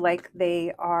feel like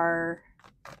they are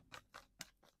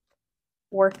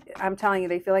I'm telling you,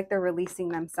 they feel like they're releasing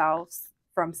themselves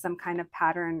from some kind of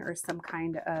pattern or some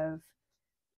kind of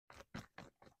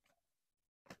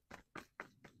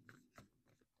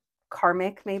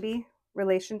karmic, maybe,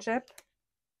 relationship.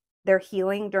 They're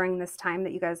healing during this time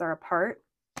that you guys are apart.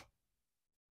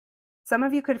 Some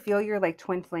of you could feel you're like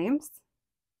twin flames.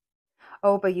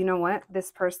 Oh, but you know what?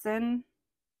 This person,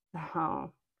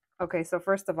 oh, okay. So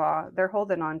first of all, they're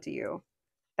holding on to you.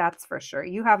 That's for sure.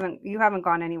 You haven't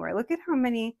gone anywhere. Look at how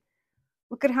many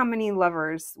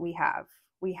lovers we have.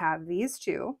 We have these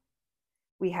two.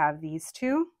 We have these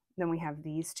two. Then we have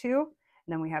these two.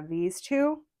 And then we have these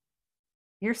two.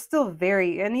 You're still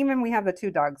and even we have the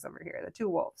two dogs over here, the two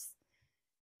wolves.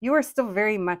 You are still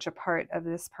very much a part of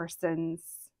this person's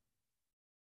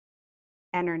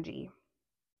energy.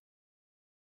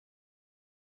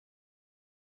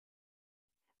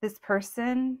 This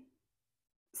person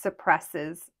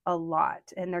suppresses a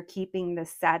lot, and they're keeping the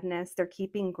sadness, they're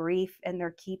keeping grief, and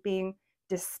they're keeping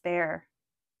despair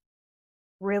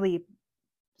really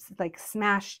like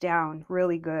smashed down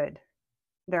really good.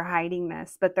 They're hiding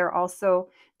this, but they're also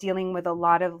dealing with a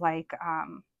lot of like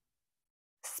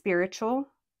spiritual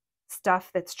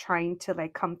stuff that's trying to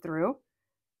like come through.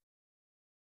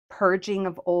 Purging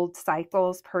of old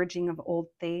cycles, purging of old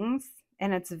things.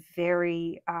 And it's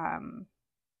very, I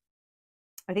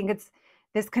think it's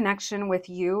this connection with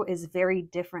you is very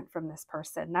different from this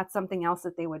person. That's something else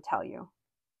that they would tell you.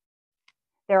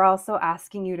 They're also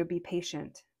asking you to be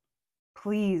patient.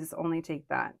 Please only take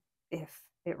that if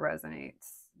it resonates.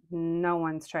 No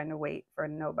one's trying to wait for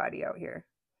nobody out here.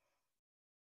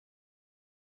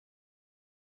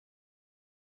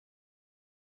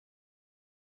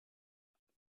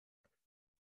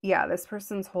 Yeah, this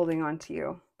person's holding on to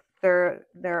you.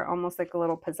 They're almost like a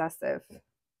little possessive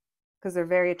because they're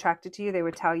very attracted to you. They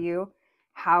would tell you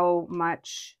how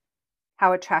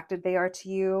attracted they are to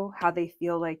you, how they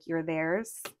feel like you're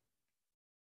theirs,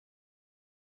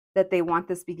 that they want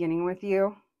this beginning with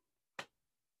you.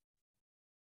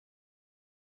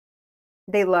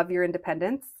 They love your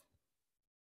independence.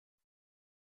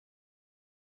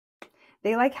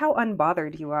 They like how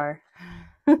unbothered you are.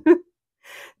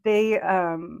 They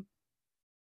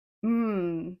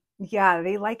yeah,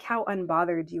 they like how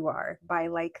unbothered you are by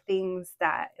like things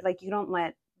that like you don't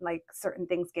let like certain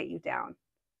things get you down.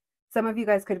 Some of you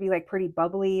guys could be like pretty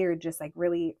bubbly or just like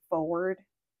really forward,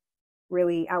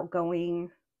 really outgoing.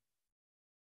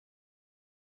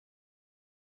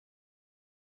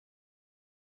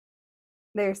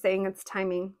 They're saying it's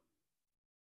timing.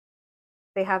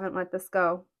 They haven't let this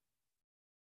go.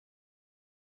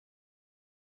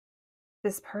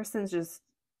 This person's just,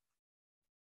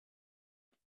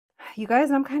 you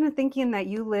guys, I'm kind of thinking that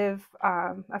you live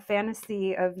a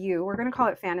fantasy of you. We're going to call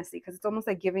it fantasy because it's almost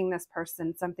like giving this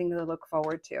person something to look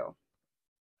forward to.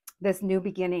 This new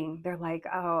beginning. They're like,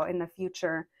 oh, in the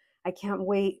future, I can't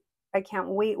wait. I can't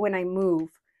wait when I move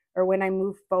or when I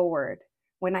move forward,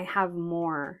 when I have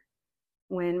more,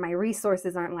 when my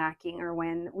resources aren't lacking, or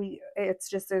when it's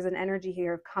just, there's an energy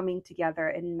here of coming together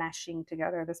and meshing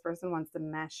together. This person wants to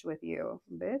mesh with you.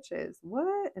 Bitches,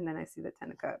 what? And then I see the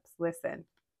 10 of Cups. Listen.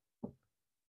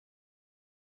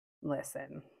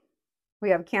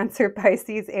 We have Cancer,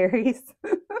 Pisces, Aries,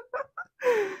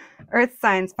 Earth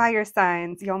signs, fire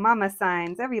signs, yo mama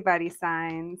signs, everybody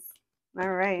signs.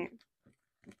 All right.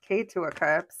 Okay, 2 of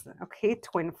Cups. Okay,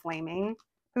 twin flaming.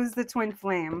 Who's the twin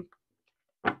flame?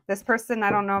 This person, I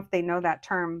don't know if they know that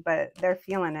term, but they're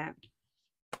feeling it.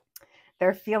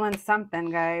 They're feeling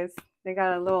something, guys. They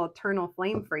got a little eternal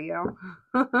flame for you.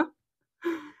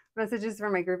 Messages for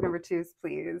my group number 2s,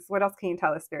 please. What else can you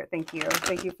tell us, Spirit? Thank you.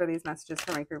 Thank you for these messages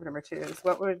for my group number 2s.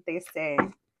 What would they say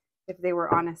if they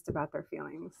were honest about their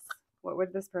feelings? What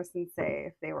would this person say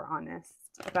if they were honest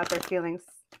about their feelings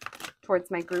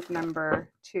towards my group number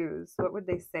 2s? What would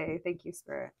they say? Thank you,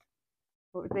 Spirit.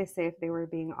 What would they say if they were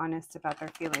being honest about their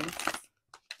feelings?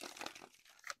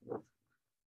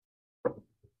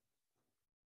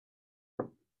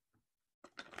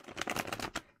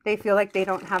 They feel like they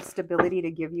don't have stability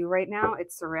to give you right now.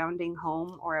 It's surrounding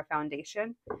home or a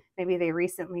foundation. Maybe they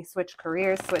recently switched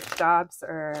careers, switched jobs,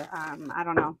 or I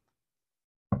don't know.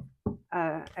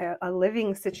 A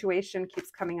living situation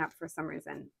keeps coming up for some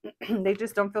reason. They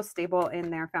just don't feel stable in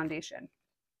their foundation.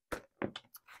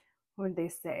 What did they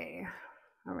say?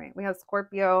 All right, we have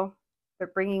Scorpio. They're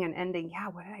bringing an ending. Yeah,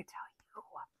 what did I tell you?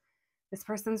 This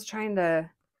person's trying to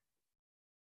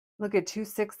look at 2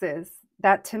 6s.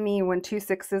 That to me, when 2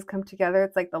 6s come together,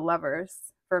 it's like the Lovers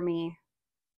for me.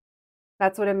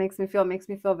 That's what it makes me feel. It makes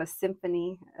me feel of a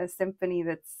symphony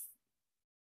that's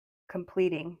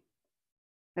completing,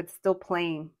 that's still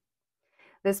playing.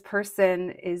 This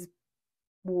person is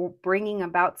bringing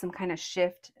about some kind of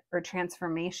shift or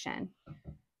transformation,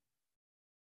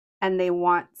 and they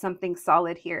want something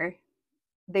solid here.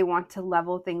 They want to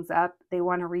level things up. They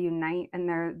want to reunite,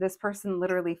 and this person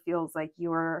literally feels like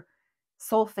your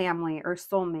soul family or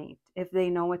soulmate, if they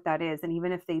know what that is. And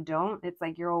even if they don't, it's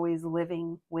like you're always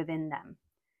living within them.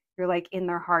 You're like in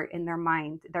their heart, in their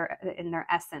mind, in their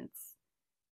essence.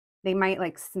 They might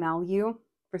like smell you.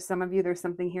 For some of you, there's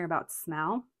something here about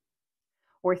smell,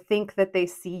 or think that they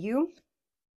see you.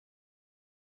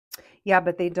 Yeah,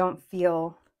 but they don't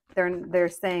feel. They're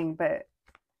saying, but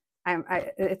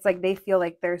it's like they feel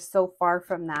like they're so far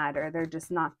from that, or they're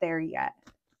just not there yet.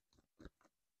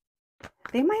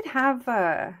 They might have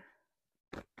I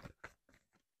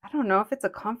don't know if it's a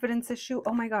confidence issue.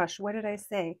 Oh my gosh, what did I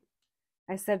say?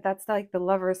 I said that's like the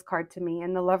Lovers card to me,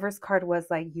 and the Lovers card was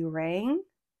like, you rang?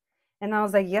 And I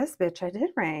was like, yes, bitch, I did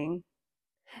ring.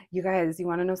 You guys, you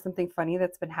want to know something funny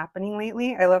that's been happening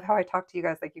lately? I love how I talk to you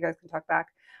guys, like you guys can talk back.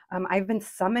 I've been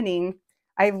summoning.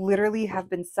 I literally have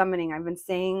been summoning. I've been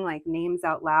saying like names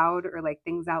out loud or like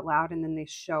things out loud, and then they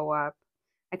show up.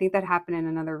 I think that happened in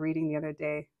another reading the other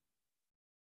day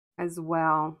as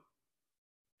well.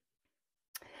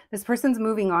 This person's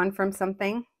moving on from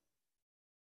something.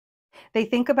 They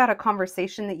think about a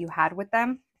conversation that you had with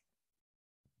them.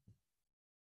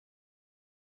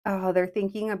 Oh, they're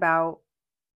thinking about,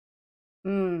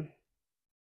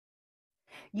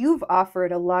 you've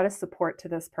offered a lot of support to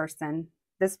this person.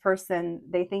 This person,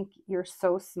 they think you're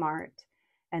so smart,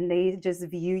 and they just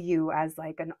view you as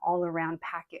like an all around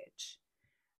package.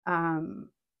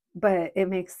 But it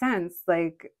makes sense.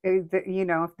 Like, if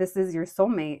this is your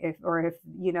soulmate, if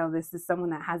this is someone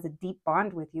that has a deep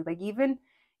bond with you, like even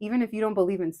if you don't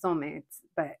believe in soulmates,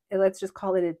 but let's just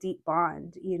call it a deep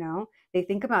bond, they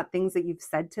think about things that you've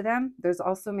said to them. There's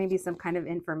also maybe some kind of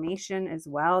information as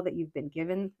well that you've been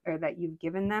given, or that you've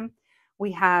given them.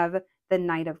 We have the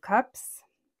Knight of Cups.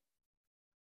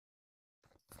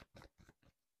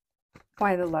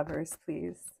 Why the Lovers,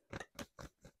 please?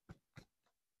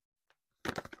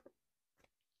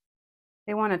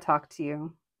 They want to talk to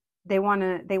you. They want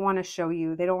to show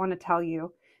you. They don't want to tell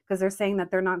you, because they're saying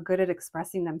that they're not good at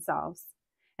expressing themselves.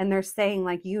 And they're saying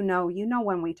like,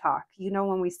 when we talk,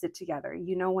 when we sit together,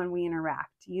 when we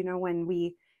interact, when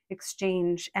we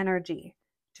exchange energy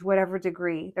to whatever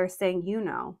degree. They're saying,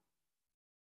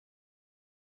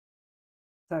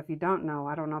 So if you don't know,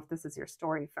 I don't know if this is your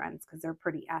story, friends, because they're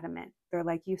pretty adamant. They're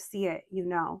like, you see it,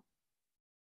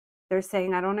 They're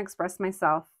saying, I don't express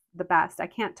myself the best. I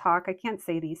can't talk. I can't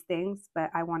say these things, but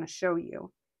I want to show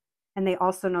you. And they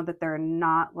also know that they're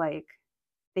not like,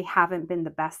 they haven't been the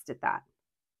best at that.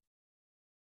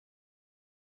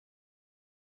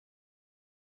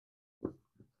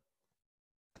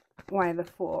 Why the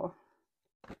Fool?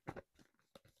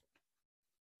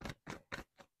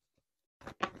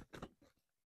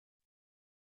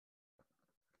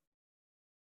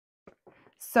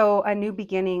 So a new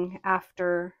beginning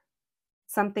after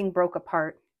something broke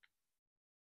apart.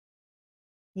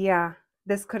 Yeah,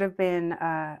 this could have been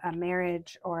a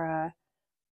marriage, or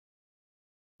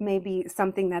maybe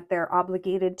something that they're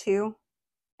obligated to,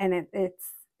 and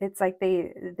it's like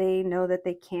they know that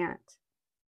they can't,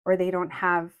 or they don't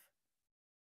have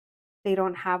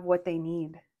what they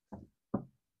need.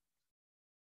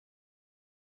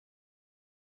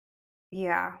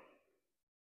 Yeah.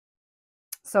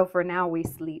 So for now we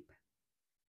sleep.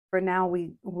 For now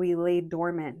we lay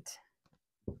dormant.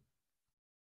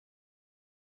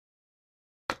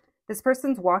 This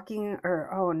person's walking, or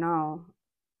oh no,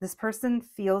 this person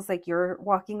feels like you're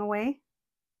walking away,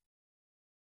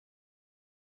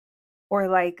 or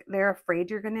like they're afraid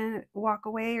you're going to walk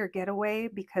away or get away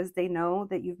because they know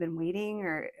that you've been waiting,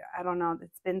 or I don't know,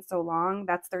 it's been so long.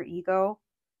 That's their ego.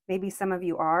 Maybe some of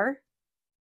you are.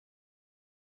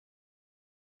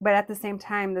 But at the same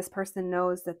time, this person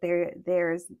knows that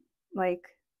there's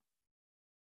like,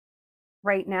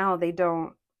 right now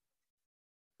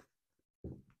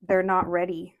they're not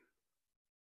ready.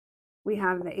 We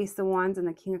have the Ace of Wands and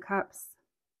the King of Cups.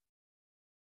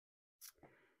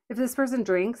 If this person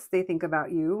drinks, they think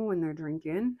about you when they're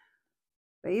drinking.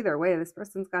 But either way, this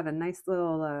person's got a nice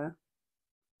little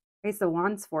Ace of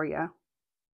Wands for you.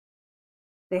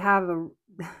 They have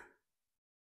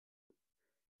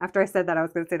After I said that, I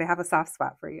was going to say they have a soft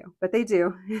spot for you, but they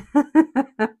do.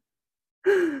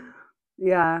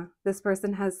 Yeah, this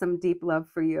person has some deep love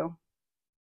for you.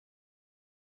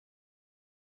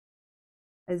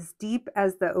 As deep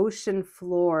as the ocean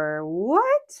floor.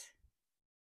 What?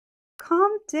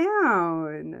 Calm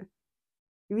down.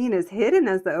 You mean as hidden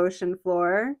as the ocean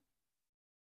floor?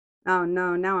 Oh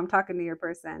no, now I'm talking to your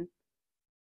person.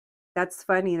 That's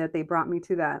funny that they brought me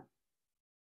to that.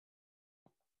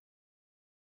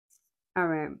 All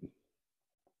right.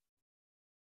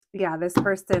 Yeah, this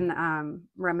person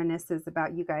reminisces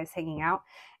about you guys hanging out,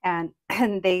 and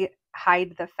and they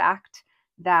hide the fact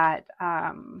that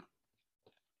I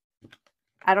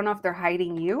don't know if they're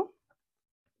hiding you,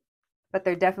 but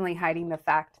they're definitely hiding the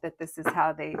fact that this is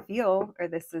how they feel or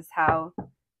this is how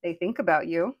they think about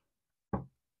you.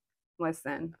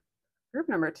 Listen, group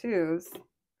number twos.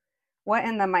 What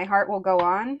in the my heart will go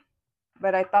on?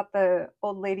 But I thought the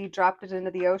old lady dropped it into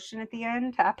the ocean at the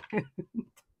end. Happened.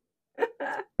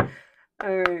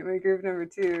 All right, my group number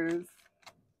twos.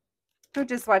 Who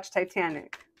just watched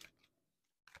Titanic?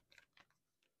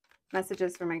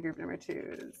 Messages for my group number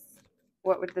twos.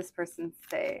 What would this person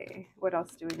say? What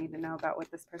else do we need to know about what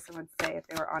this person would say if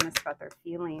they were honest about their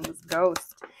feelings?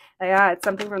 Ghost. Yeah, it's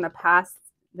something from the past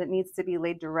that needs to be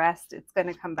laid to rest. It's going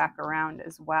to come back around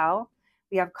as well.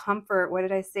 We have comfort. What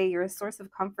did I say? You're a source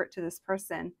of comfort to this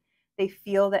person. They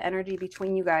feel the energy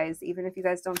between you guys. Even if you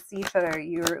guys don't see each other,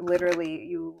 you're literally,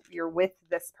 you're with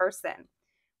this person.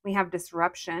 We have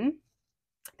disruption.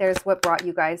 There's what brought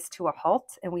you guys to a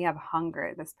halt, and we have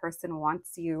hunger. This person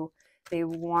wants you. They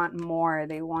want more.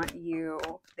 They want you.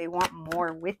 They want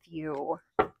more with you.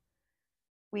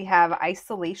 We have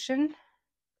isolation.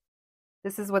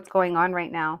 This is what's going on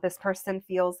right now. This person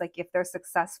feels like if they're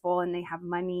successful and they have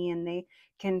money and they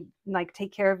can like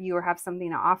take care of you or have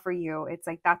something to offer you, it's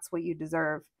like that's what you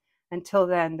deserve. Until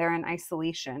then, they're in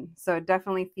isolation. So it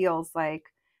definitely feels like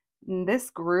in this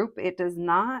group, it does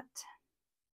not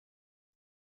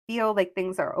feel like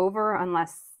things are over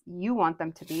unless you want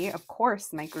them to be. Of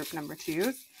course, my group number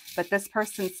twos, but this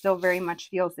person still very much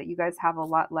feels that you guys have a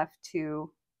lot left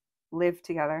to live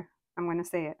together. I'm going to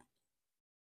say it.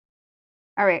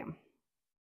 All right.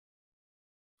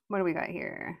 What do we got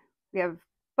here? We have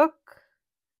book.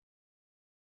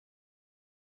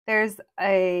 There's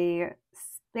a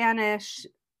Spanish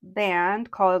band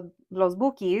called Los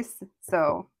Bukis.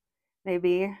 So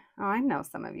maybe, oh, I know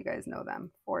some of you guys know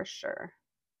them for sure.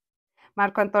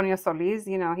 Marco Antonio Solis,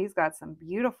 you know, he's got some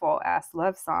beautiful ass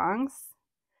love songs.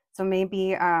 So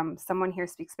maybe someone here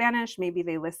speaks Spanish. Maybe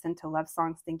they listen to love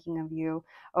songs thinking of you.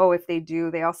 Oh, if they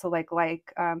do, they also like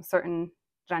certain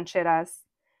rancheras.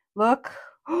 Look,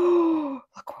 oh,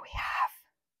 look what we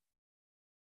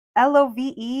have.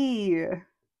 LOVE.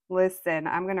 Listen,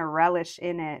 I'm going to relish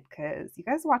in it because you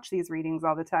guys watch these readings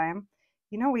all the time.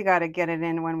 You know we got to get it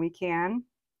in when we can.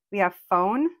 We have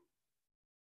phone.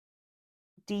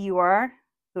 DUR.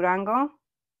 Durango.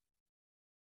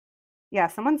 Yeah,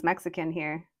 someone's Mexican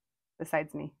here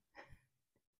besides me.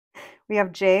 We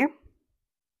have J.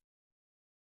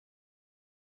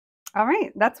 All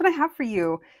right, that's what I have for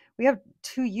you. We have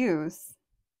two U's.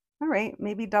 All right,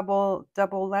 maybe double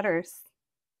letters.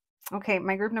 Okay,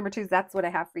 my group number twos, that's what I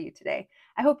have for you today.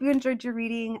 I hope you enjoyed your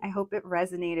reading. I hope it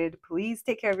resonated. Please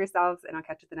take care of yourselves, and I'll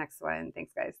catch you at the next one.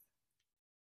 Thanks, guys.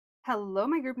 Hello,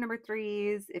 my group number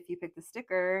threes. If you picked the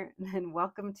sticker, then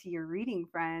welcome to your reading,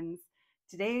 friends.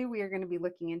 Today, we are going to be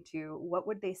looking into what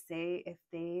would they say if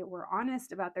they were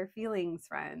honest about their feelings,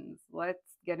 friends. Let's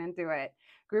get into it.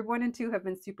 Group 1 and 2 have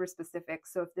been super specific.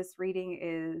 So if this reading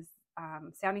is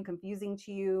sounding confusing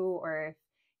to you, or if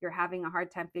you're having a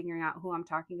hard time figuring out who I'm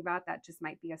talking about, that just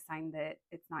might be a sign that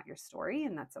it's not your story,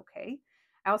 and that's okay.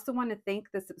 I also want to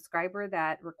thank the subscriber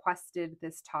that requested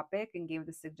this topic and gave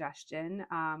the suggestion.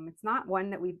 It's not one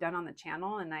that we've done on the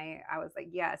channel, and I was like,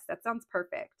 yes, that sounds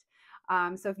perfect.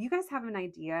 So if you guys have an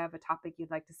idea of a topic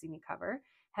you'd like to see me cover,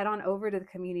 head on over to the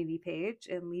community page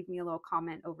and leave me a little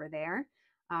comment over there.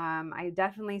 I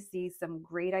definitely see some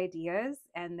great ideas,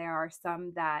 and there are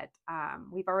some that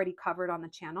we've already covered on the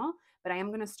channel, but I am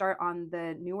going to start on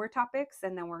the newer topics,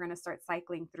 and then we're going to start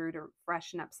cycling through to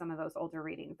freshen up some of those older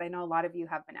readings. I know a lot of you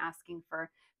have been asking for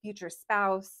future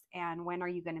spouse and when are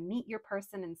you going to meet your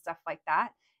person and stuff like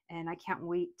that, and I can't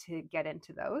wait to get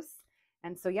into those.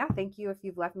 And so, yeah, thank you if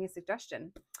you've left me a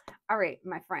suggestion. All right,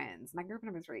 my friends, my group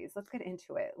number threes, let's get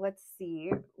into it. Let's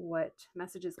see what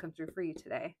messages come through for you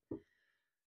today.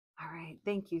 All right,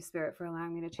 thank you, Spirit, for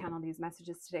allowing me to channel these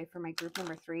messages today for my group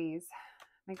number threes.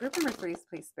 My group number threes,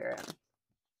 please, Spirit.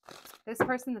 This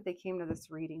person that they came to this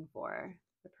reading for,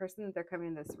 the person that they're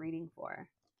coming to this reading for,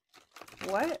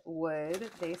 What would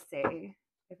they say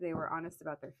if they were honest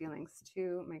about their feelings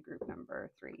to my group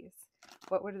number threes?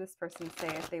 What would this person say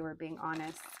if they were being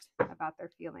honest about their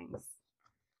feelings?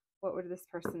 What would this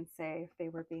person say if they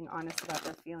were being honest about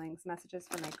their feelings? Messages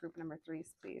for my group number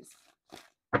threes, please.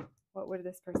 What would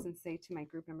this person say to my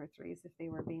group number threes if they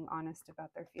were being honest about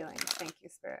their feelings? Thank you,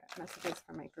 Spirit. Messages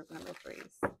for my group number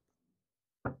threes.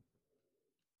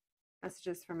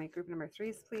 Messages for my group number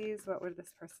threes, please. What would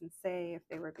this person say if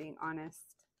they were being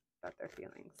honest about their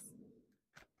feelings?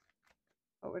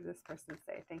 What would this person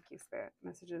say? Thank you, Spirit.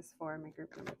 Messages for my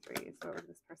group number threes. What would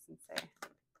this person say?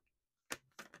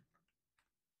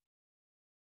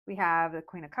 We have the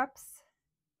Queen of Cups.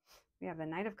 We have the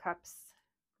Knight of Cups.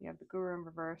 We have the Guru in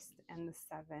reverse and the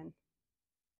 7.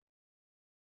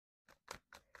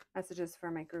 Messages for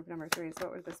my group number threes.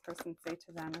 What would this person say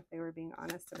to them if they were being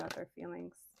honest about their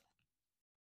feelings?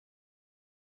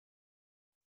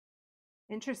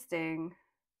 Interesting.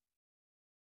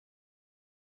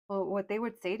 Well, what they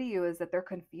would say to you is that they're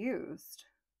confused.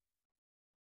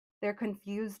 They're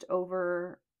confused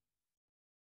over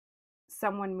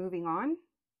someone moving on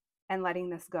and letting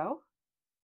this go.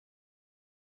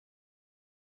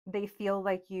 They feel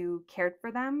like you cared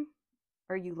for them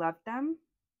or you loved them,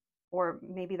 or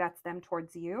maybe that's them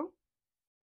towards you.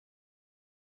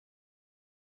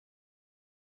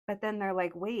 But then they're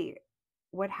like, wait,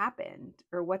 what happened?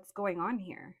 Or what's going on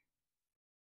here?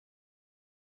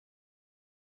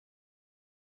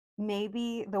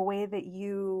 Maybe the way that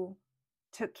you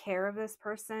took care of this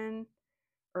person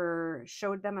or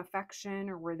showed them affection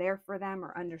or were there for them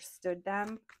or understood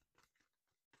them,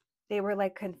 they were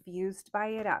like confused by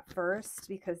it at first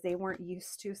because they weren't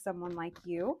used to someone like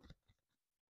you.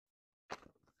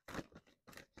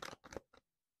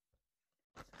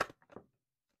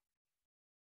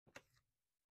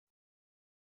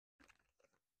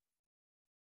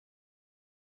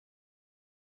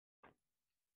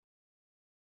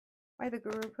 Why the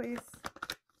Guru, please?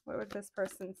 What would this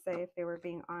person say if they were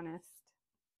being honest?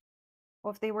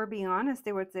 Well, if they were being honest,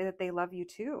 they would say that they love you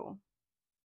too.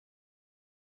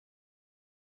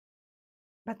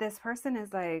 But this person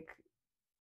is like,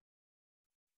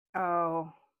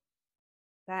 oh,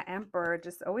 that Emperor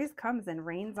just always comes and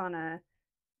rains on a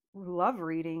love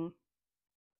reading.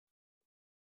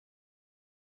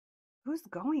 Who's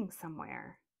going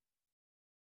somewhere?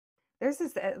 There's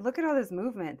this, look at all this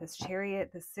movement, this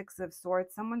Chariot, the 6 of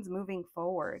Swords. Someone's moving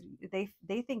forward. They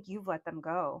think you've let them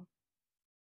go.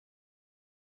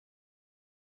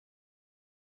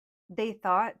 They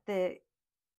thought that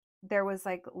there was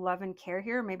like love and care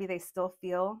here. Maybe they still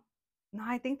feel, no,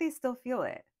 I think they still feel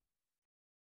it.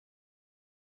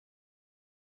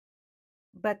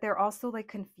 But they're also like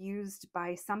confused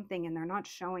by something and they're not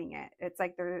showing it. It's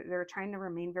like they're trying to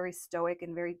remain very stoic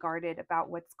and very guarded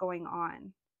about what's going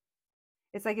on.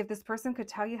 It's like if this person could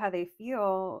tell you how they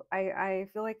feel, I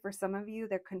feel like for some of you,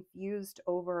 they're confused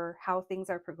over how things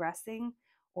are progressing,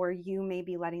 or you may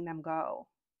be letting them go.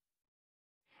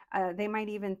 They might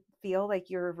even feel like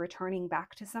you're returning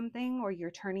back to something or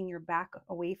you're turning your back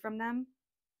away from them.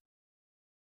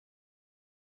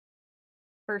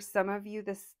 For some of you,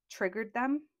 this triggered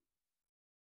them.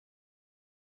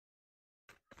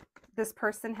 This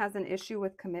person has an issue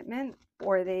with commitment,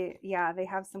 or they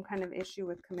have some kind of issue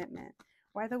with commitment.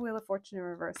 Why the Wheel of Fortune in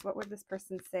reverse? What would this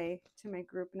person say to my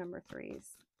group number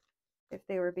threes if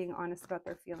they were being honest about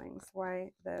their feelings?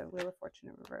 Why the Wheel of Fortune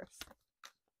in reverse?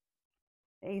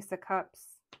 The Ace of Cups.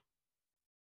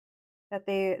 That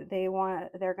they're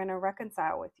going to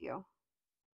reconcile with you.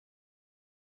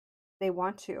 They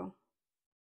want to.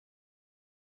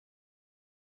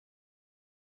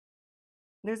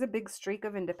 There's a big streak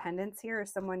of independence here, or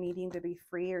someone needing to be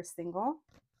free or single.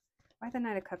 Why the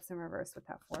Knight of Cups in reverse with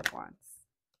that 4 of Wands?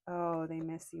 Oh, they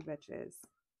miss you, bitches.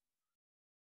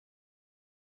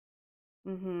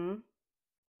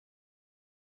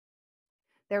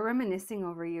 They're reminiscing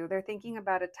over you. They're thinking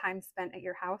about a time spent at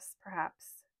your house,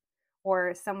 perhaps,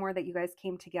 or somewhere that you guys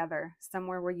came together,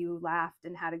 somewhere where you laughed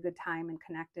and had a good time and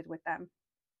connected with them.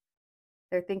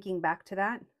 They're thinking back to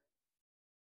that.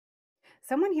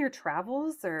 Someone here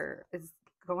travels or is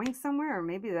going somewhere, or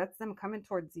maybe that's them coming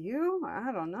towards you.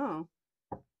 I don't know.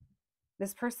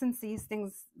 This person sees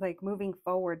things like moving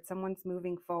forward. Someone's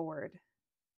moving forward.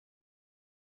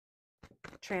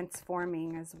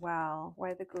 Transforming as well.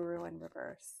 Why the Guru in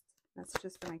reverse? That's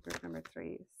just for my group number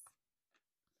threes.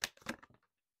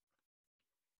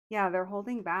 Yeah, they're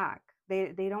holding back.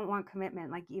 They don't want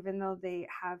commitment. Like, even though they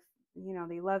have,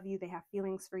 they love you, they have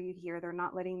feelings for you here, they're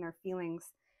not letting their feelings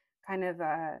kind of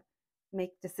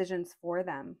make decisions for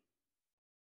them.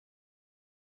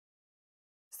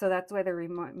 So that's why they're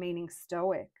remaining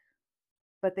stoic.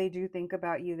 But they do think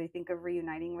about you. They think of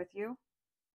reuniting with you.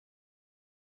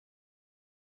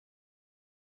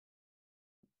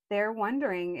 They're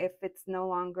wondering if it's no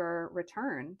longer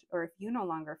returned or if you no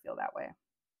longer feel that way.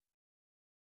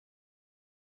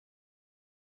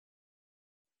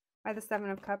 By the Seven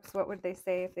of Cups, what would they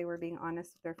say if they were being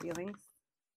honest with their feelings?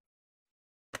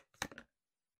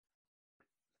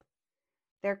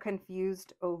 They're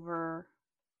confused over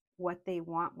what they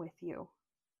want with you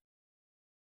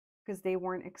because they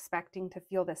weren't expecting to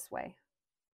feel this way.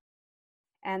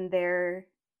 And their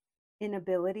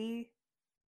inability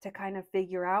to kind of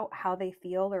figure out how they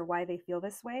feel or why they feel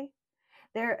this way,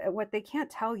 what they can't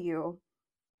tell you,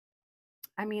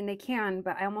 I mean, they can,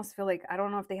 but I almost feel like I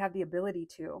don't know if they have the ability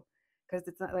to, because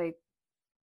it's not like,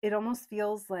 it almost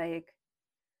feels like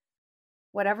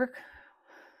whatever,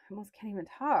 I almost can't even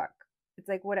talk. It's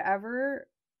like whatever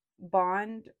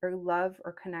bond or love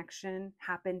or connection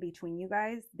happened between you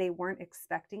guys, they weren't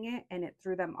expecting it and it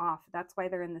threw them off. That's why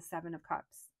they're in the Seven of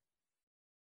Cups.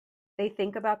 They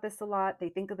think about this a lot. They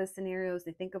think of the scenarios.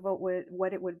 They think about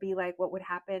what it would be like, what would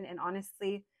happen. And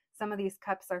honestly, some of these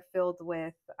cups are filled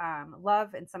with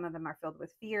love, and some of them are filled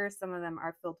with fear. Some of them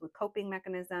are filled with coping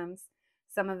mechanisms.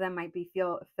 Some of them might be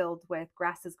filled with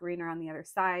grass is greener on the other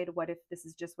side. What if this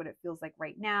is just what it feels like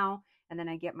right now? And then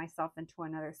I get myself into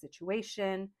another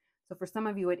situation. So for some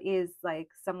of you, it is like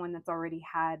someone that's already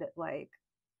had like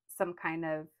some kind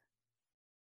of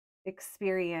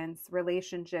experience,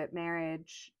 relationship,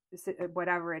 marriage,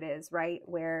 whatever it is, right?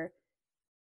 Where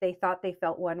they thought they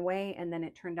felt one way and then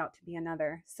it turned out to be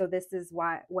another. So this is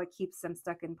what keeps them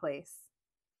stuck in place.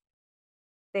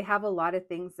 They have a lot of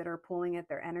things that are pulling at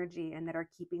their energy and that are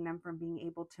keeping them from being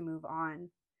able to move on.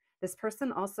 This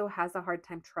person also has a hard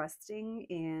time trusting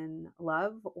in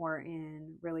love or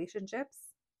in relationships.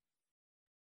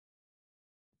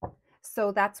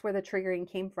 So that's where the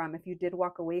triggering came from. If you did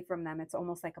walk away from them, it's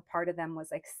almost like a part of them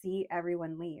was like, see,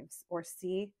 everyone leaves, or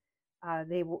see,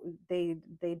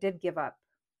 they did give up.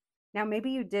 Now,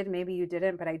 maybe you did, maybe you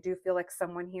didn't, but I do feel like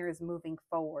someone here is moving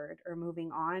forward or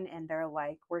moving on, and they're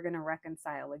like, we're going to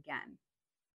reconcile again.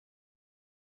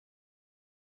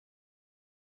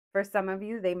 For some of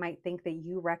you, they might think that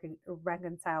you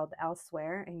reconciled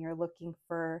elsewhere and you're looking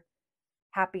for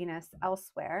happiness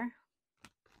elsewhere.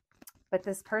 But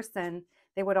this person,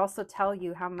 they would also tell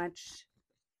you how much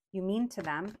you mean to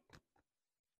them,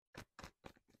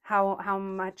 how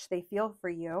much they feel for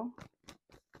you,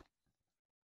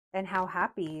 and how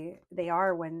happy they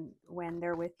are when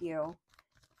they're with you.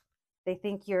 They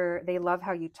think they love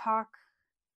how you talk.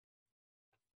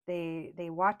 They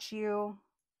watch you.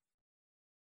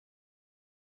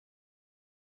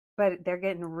 But they're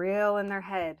getting real in their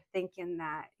head thinking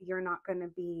that you're not going to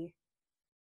be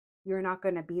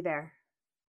there.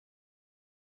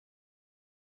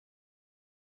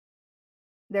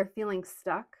 They're feeling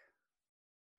stuck.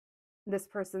 This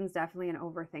person's definitely an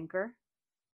overthinker.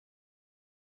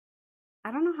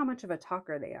 I don't know how much of a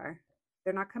talker they are.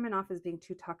 They're not coming off as being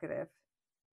too talkative,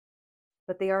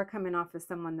 but they are coming off as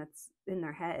someone that's in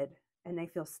their head and they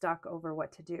feel stuck over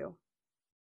what to do.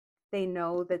 They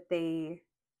know that they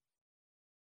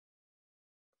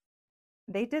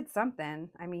did something.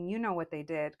 I mean, you know what they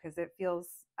did, because it feels,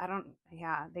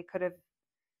 they could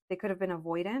have been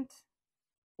avoidant.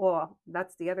 Well,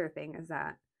 that's the other thing, is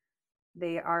that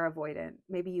they are avoidant.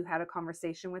 Maybe you had a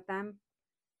conversation with them,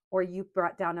 or you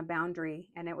brought down a boundary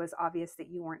and it was obvious that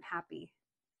you weren't happy.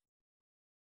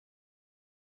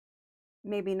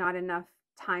 Maybe not enough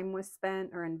time was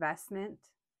spent or investment.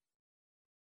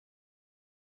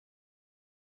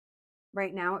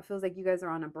 Right now, it feels like you guys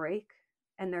are on a break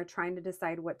and they're trying to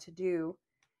decide what to do.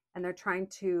 And they're trying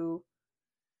to,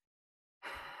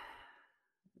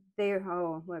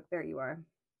 oh, look, there you are.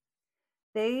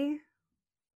 They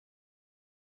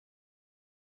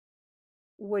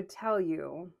would tell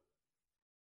you.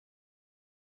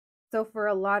 So for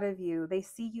a lot of you, they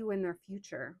see you in their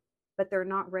future, but they're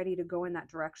not ready to go in that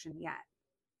direction yet.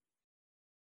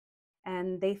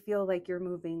 And they feel like you're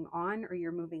moving on or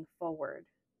you're moving forward.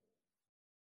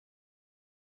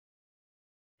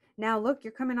 Now, look,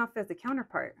 you're coming off as a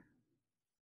counterpart.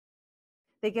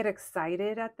 They get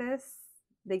excited at this.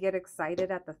 They get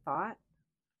excited at the thought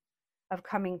of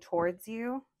coming towards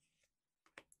you.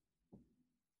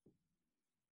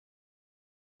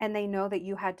 And they know that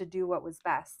you had to do what was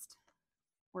best.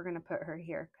 We're going to put her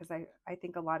here because I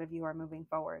think a lot of you are moving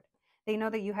forward. They know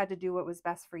that you had to do what was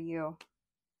best for you,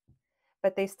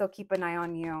 but they still keep an eye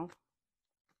on you.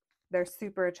 They're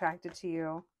super attracted to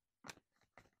you.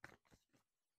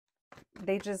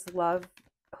 They just love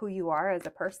who you are as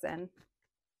a person.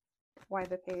 Why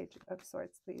the Page of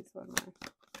Swords, please? One more.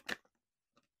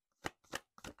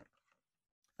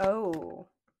 Oh.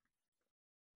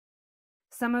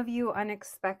 Some of you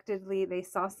unexpectedly, they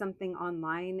saw something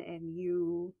online and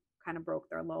you kind of broke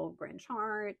their little Grinch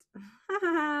heart.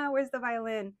 Where's the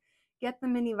violin? Get the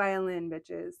mini violin,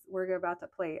 bitches. We're about to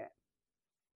play it.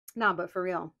 No, but for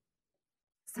real.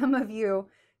 Some of you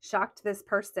shocked this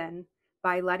person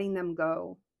by letting them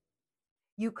go.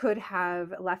 You could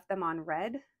have left them on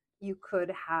red. You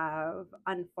could have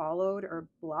unfollowed or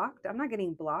blocked. I'm not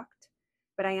getting blocked,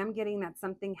 but I am getting that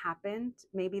something happened.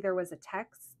 Maybe there was a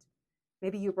text.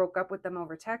 Maybe you broke up with them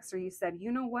over text, or you said,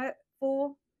 you know what,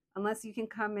 fool, unless you can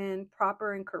come in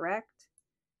proper and correct,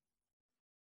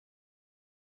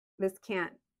 this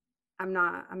can't, I'm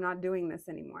not doing this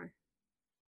anymore.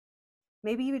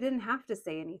 Maybe you didn't have to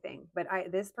say anything, but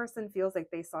this person feels like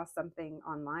they saw something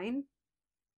online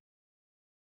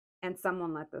and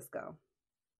someone let this go.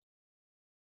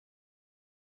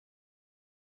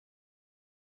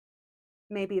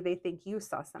 Maybe they think you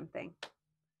saw something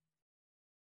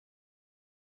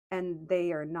and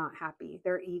they are not happy.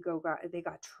 Their ego got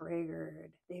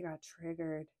triggered. They got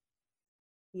triggered.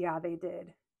 Yeah, they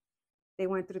did. They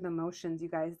went through the motions, you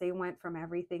guys. They went from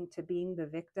everything to being the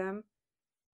victim,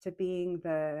 to being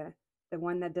the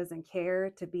one that doesn't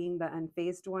care, to being the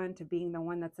unfazed one, to being the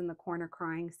one that's in the corner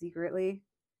crying secretly,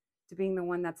 to being the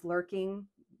one that's lurking,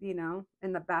 you know,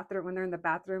 in the bathroom, when they're in the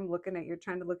bathroom looking at, you're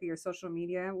trying to look at your social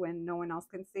media when no one else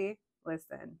can see.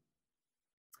 Listen,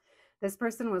 this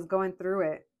person was going through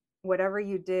it. Whatever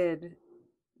you did,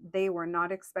 they were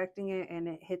not expecting it, and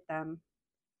it hit them.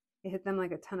 It hit them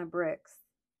like a ton of bricks.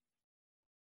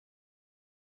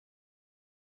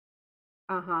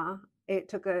 Uh-huh.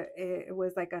 It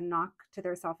was like a knock to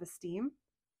their self-esteem.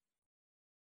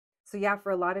 So yeah,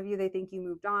 for a lot of you, they think you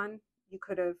moved on. You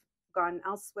could have gone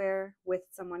elsewhere with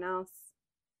someone else.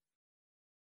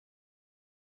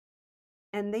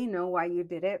 And they know why you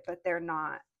did it, but they're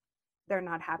not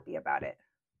happy about it.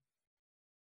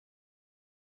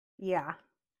 Yeah.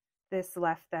 It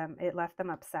left them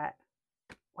upset.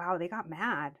 Wow, they got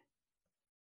mad.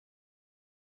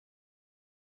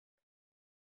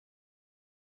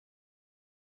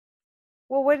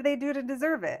 Well, what did they do to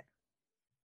deserve it?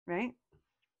 Right?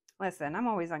 Listen, I'm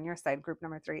always on your side, group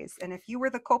number 3s. And if you were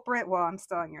the culprit, well, I'm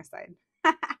still on your side.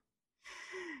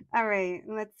 All right,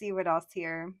 let's see what else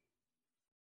here.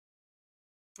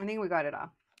 I think we got it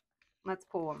all. Let's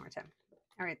pull one more time.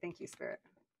 All right, thank you, Spirit.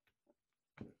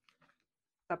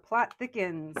 The plot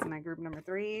thickens, my group number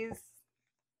 3s.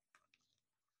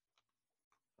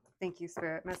 Thank you,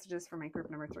 Spirit. Messages for my group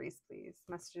number 3s, please.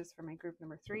 Messages for my group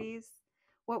number 3s.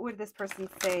 What would this person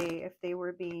say if they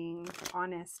were being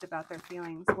honest about their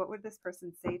feelings? What would this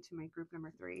person say to my group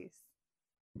number 3s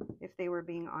if they were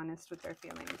being honest with their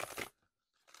feelings?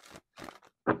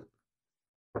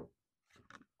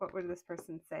 What would this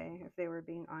person say if they were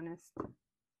being honest?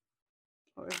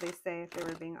 What would they say if they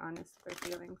were being honest with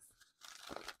their feelings?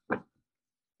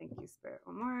 Thank you, Spirit.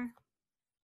 One more.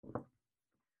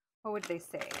 What would they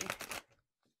say?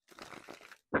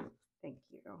 Thank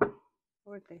you. What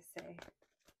would they say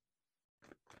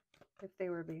if they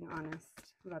were being honest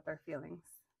about their feelings?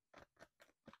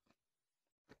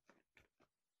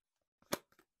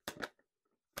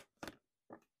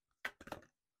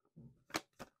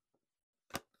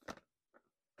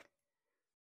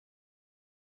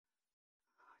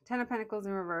 Ten of Pentacles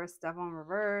in reverse, Devil in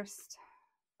reversed,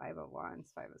 Five of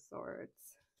Wands, Five of Swords.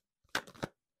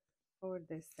 What would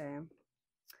they say?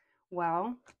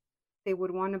 Well, they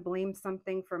would want to blame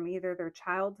something from either their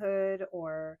childhood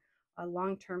or a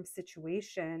long-term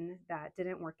situation that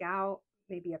didn't work out,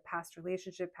 maybe a past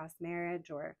relationship, past marriage,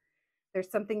 or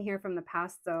there's something here from the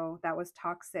past, though, that was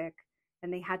toxic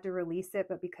and they had to release it,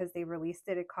 but because they released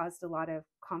it, it caused a lot of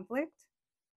conflict.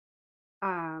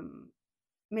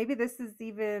 Maybe this is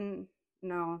even,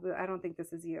 no, I don't think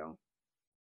this is you.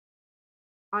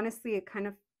 Honestly, it kind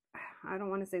of, I don't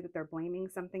want to say that they're blaming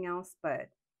something else, but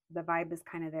the vibe is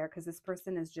kind of there because this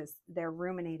person is just, they're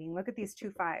ruminating. Look at these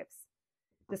 2 5s.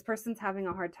 This person's having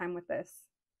a hard time with this.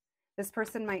 This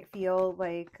person might feel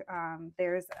like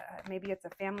there's maybe it's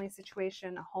a family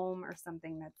situation, a home or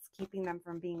something that's keeping them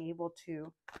from being able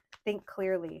to think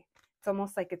clearly. It's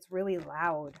almost like it's really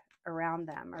loud around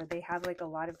them, or they have like a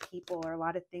lot of people or a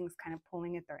lot of things kind of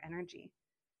pulling at their energy.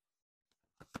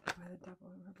 Why the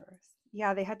Devil in reverse?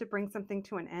 Yeah, they had to bring something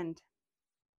to an end.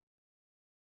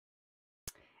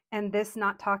 And this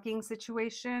not talking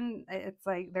situation, it's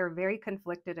like they're very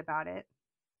conflicted about it.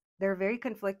 They're very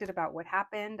conflicted about what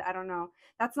happened. I don't know.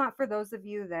 That's not for those of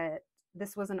you that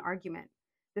this was an argument.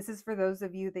 This is for those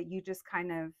of you that you just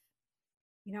kind of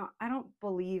I don't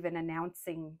believe in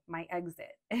announcing my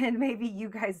exit. And maybe you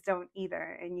guys don't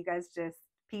either. And you guys just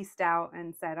pieced out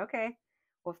and said, okay,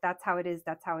 well, if that's how it is,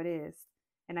 that's how it is.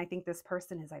 And I think this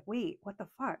person is like, wait, what the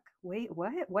fuck? Wait,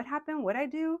 what? What happened? What'd I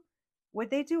do?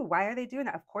 What'd they do? Why are they doing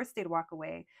that? Of course they'd walk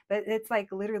away. But it's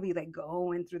like literally like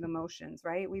going through the motions,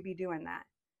 right? We'd be doing that.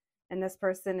 And this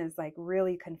person is like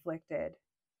really conflicted.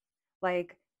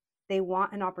 Like they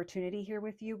want an opportunity here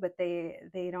with you, but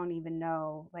they don't even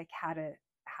know like how to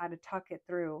tuck it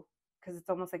through, because it's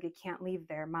almost like it can't leave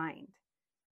their mind.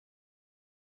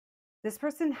 This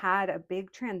person had a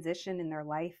big transition in their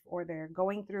life, or they're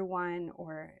going through one,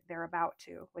 or they're about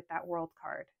to with that world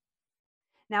card.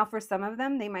 Now, for some of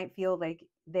them, they might feel like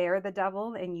they're the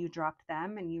devil and you dropped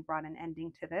them and you brought an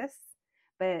ending to this.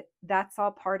 But that's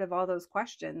all part of all those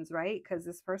questions, right? Because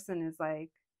this person is like,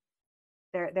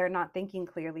 they're not thinking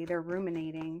clearly, they're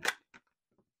ruminating.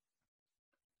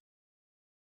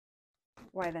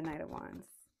 Why the Knight of Wands?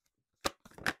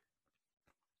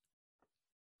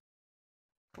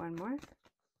 One more.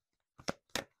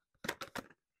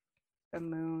 The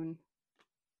Moon.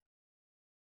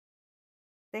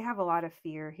 They have a lot of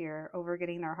fear here over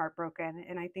getting their heart broken,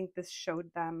 and I think this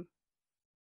showed them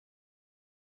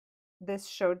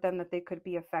that they could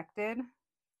be affected.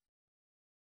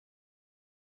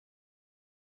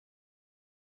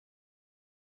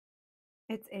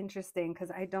 It's interesting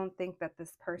because I don't think that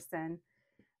this person,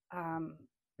 I'm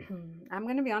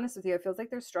going to be honest with you, it feels like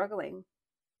they're struggling.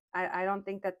 I don't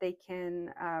think that they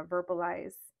can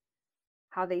verbalize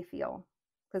how they feel,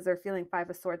 because they're feeling Five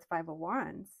of Swords, Five of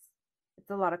Wands. It's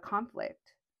a lot of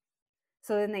conflict.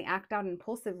 So then they act out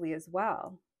impulsively as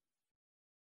well.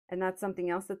 And that's something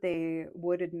else that they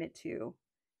would admit to,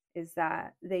 is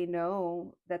that they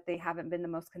know that they haven't been the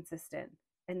most consistent,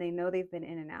 and they know they've been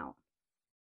in and out.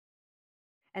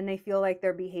 And they feel like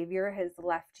their behavior has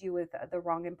left you with the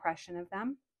wrong impression of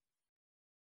them.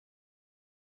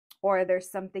 Or there's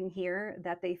something here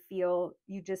that they feel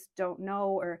you just don't know,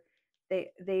 or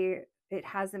it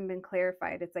hasn't been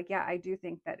clarified. It's like, yeah, I do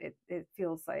think that it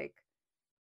feels like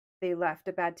they left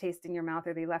a bad taste in your mouth,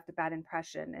 or they left a bad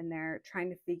impression, and they're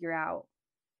trying to figure out.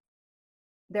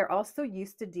 They're also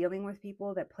used to dealing with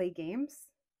people that play games.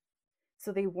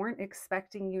 So they weren't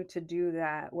expecting you to do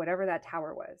that, whatever that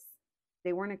tower was.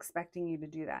 They weren't expecting you to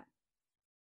do that.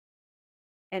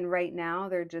 And right now,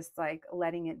 they're just like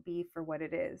letting it be for what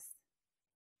it is.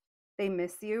 They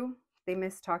miss you. They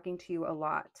miss talking to you a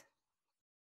lot.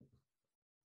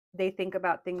 They think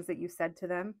about things that you said to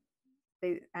them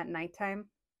at nighttime.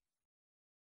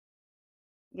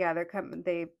 Yeah,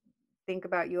 they think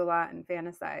about you a lot and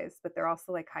fantasize, but they're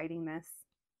also like hiding this.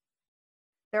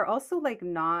 They're also like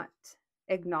not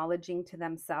acknowledging to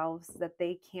themselves that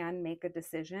they can make a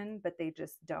decision, but they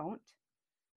just don't.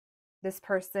 This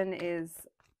person is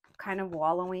kind of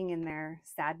wallowing in their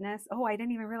sadness. Oh, I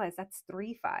didn't even realize that's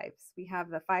 3 fives. We have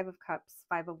the Five of Cups,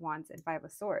 Five of Wands, and Five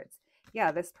of Swords.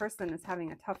 Yeah, this person is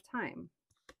having a tough time.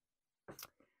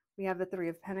 We have the Three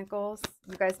of Pentacles.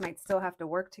 You guys might still have to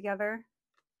work together.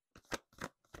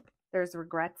 There's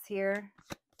regrets here.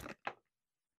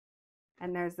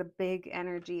 And there's a big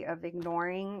energy of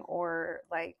ignoring, or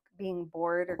like being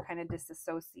bored, or kind of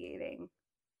disassociating.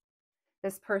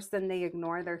 This person, they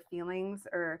ignore their feelings,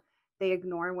 or they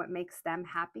ignore what makes them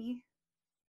happy.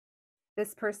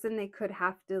 This person, they could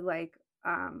have to like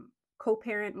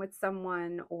co-parent with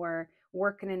someone, or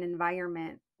work in an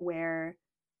environment where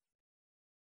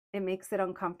it makes it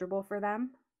uncomfortable for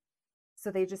them. So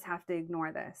they just have to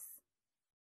ignore this.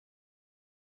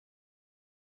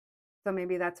 So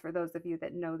maybe that's for those of you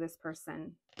that know this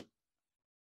person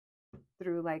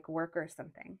through like work or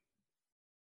something.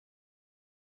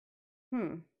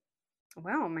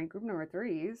 Well, my group number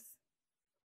 3s.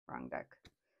 Wrong deck.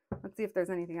 Let's see if there's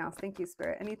anything else. Thank you,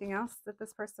 Spirit. Anything else that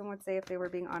this person would say if they were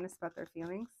being honest about their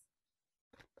feelings?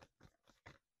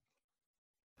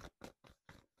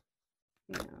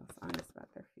 Females, honest about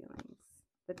their feelings.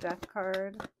 The Death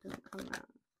card didn't come out.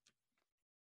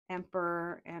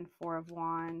 Emperor and Four of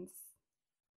Wands.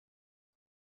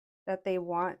 That they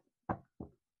want,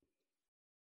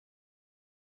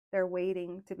 they're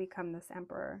waiting to become this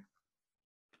Emperor.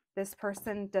 This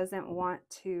person doesn't want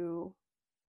to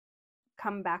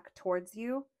come back towards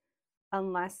you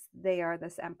unless they are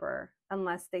this Emperor,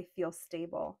 unless they feel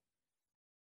stable.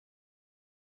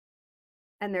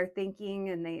 And they're thinking,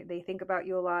 and they think about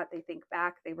you a lot. They think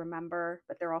back, they remember,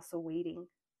 but they're also waiting.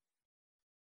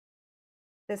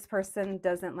 This person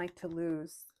doesn't like to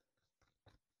lose.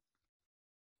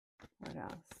 What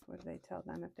else would they tell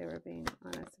them if they were being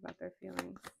honest about their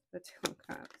feelings? The Two of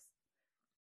Cups.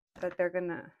 That they're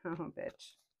gonna, oh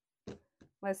bitch.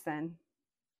 Listen,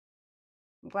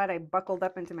 I'm glad I buckled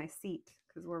up into my seat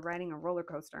because we're riding a roller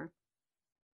coaster.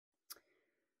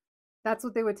 That's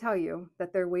what they would tell you,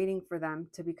 that they're waiting for them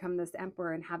to become this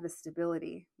emperor and have this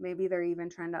stability. Maybe they're even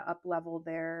trying to up level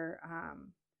their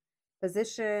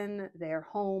position, their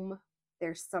home,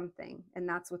 their something, and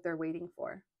that's what they're waiting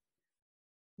for.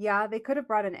 Yeah, they could have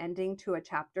brought an ending to a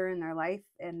chapter in their life,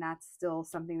 and that's still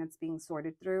something that's being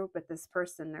sorted through. But this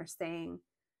person, they're saying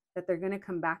that they're going to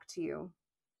come back to you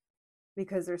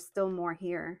because there's still more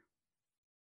here.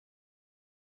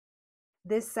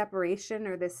 This separation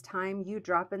or this time you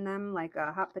dropping them like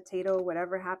a hot potato,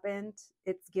 whatever happened,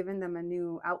 it's given them a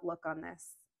new outlook on this,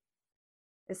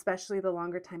 especially the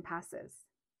longer time passes.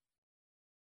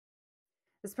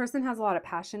 This person has a lot of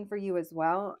passion for you as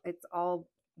well. It's all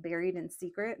buried in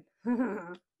secret.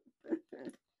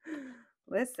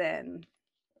 Listen,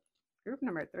 group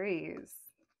number 3s.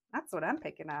 That's what I'm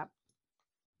picking up.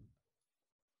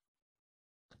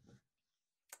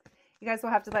 You guys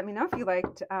will have to let me know if you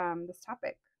liked this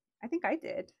topic. I think I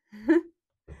did.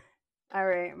 All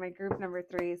right, my group number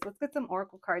 3s. Let's get some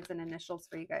oracle cards and initials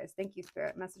for you guys. Thank you,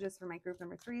 Spirit. Messages for my group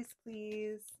number 3s,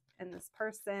 please. And this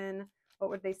person, what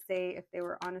would they say if they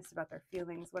were honest about their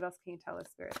feelings? What else can you tell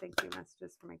us, Spirit? Thank you.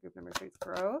 Messages for my group number 3's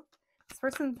growth. This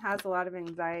person has a lot of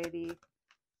anxiety.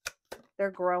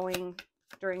 They're growing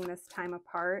during this time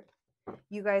apart.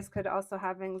 You guys could also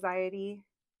have anxiety.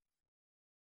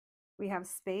 We have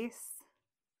space.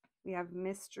 We have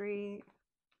mystery,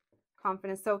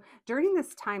 confidence. So during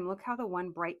this time, look how the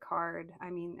one bright card, I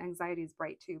mean, anxiety is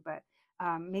bright too, but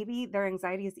maybe their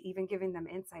anxiety is even giving them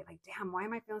insight. Like, damn, why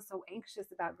am I feeling so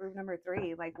anxious about group number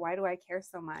 3? Like, why do I care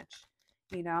so much?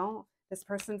 You know, this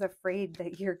person's afraid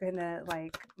that you're going to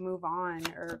like move on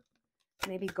or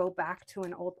maybe go back to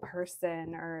an old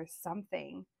person or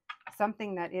something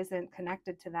that isn't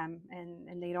connected to them,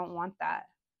 and they don't want that.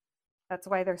 That's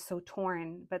why they're so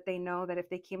torn, but they know that if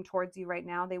they came towards you right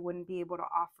now, they wouldn't be able to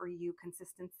offer you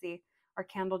consistency. Our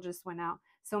candle just went out.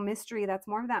 So mystery, that's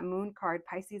more of that moon card,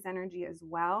 Pisces energy as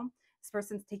well. This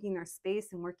person's taking their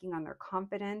space and working on their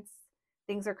confidence.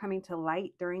 Things are coming to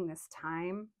light during this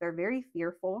time. They're very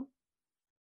fearful.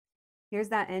 Here's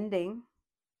that ending.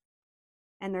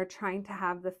 And they're trying to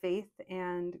have the faith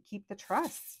and keep the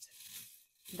trust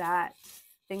that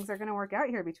things are going to work out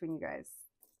here between you guys.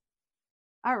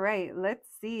 All right, let's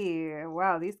see.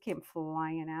 Wow, these came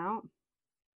flying out.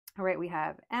 All right, we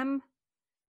have M,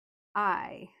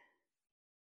 I,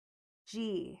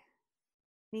 G,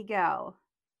 Miguel.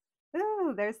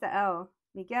 Ooh, there's the L,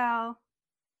 Miguel.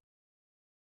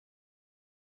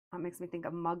 That makes me think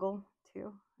of Muggle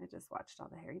too. I just watched all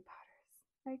the Harry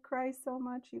Potters. I cry so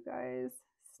much, you guys.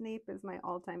 Snape is my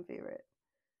all-time favorite.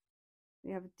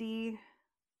 We have D,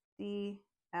 D,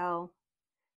 L.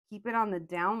 Keep it on the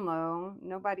down low.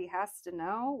 Nobody has to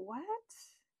know. What?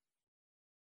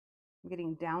 I'm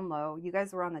getting down low. You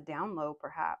guys were on the down low,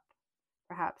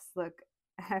 perhaps. Look,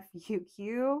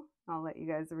 FUQ. I'll let you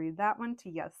guys read that one to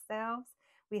yourselves.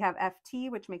 We have FT,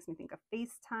 which makes me think of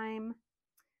FaceTime.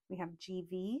 We have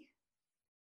GV.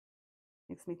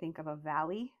 Makes me think of a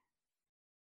valley.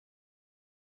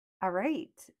 All right,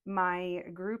 my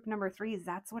group number 3s,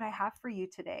 that's what I have for you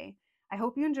today. I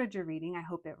hope you enjoyed your reading. I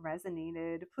hope it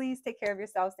resonated. Please take care of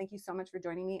yourselves. Thank you so much for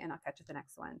joining me, and I'll catch you at the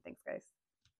next one. Thanks, guys.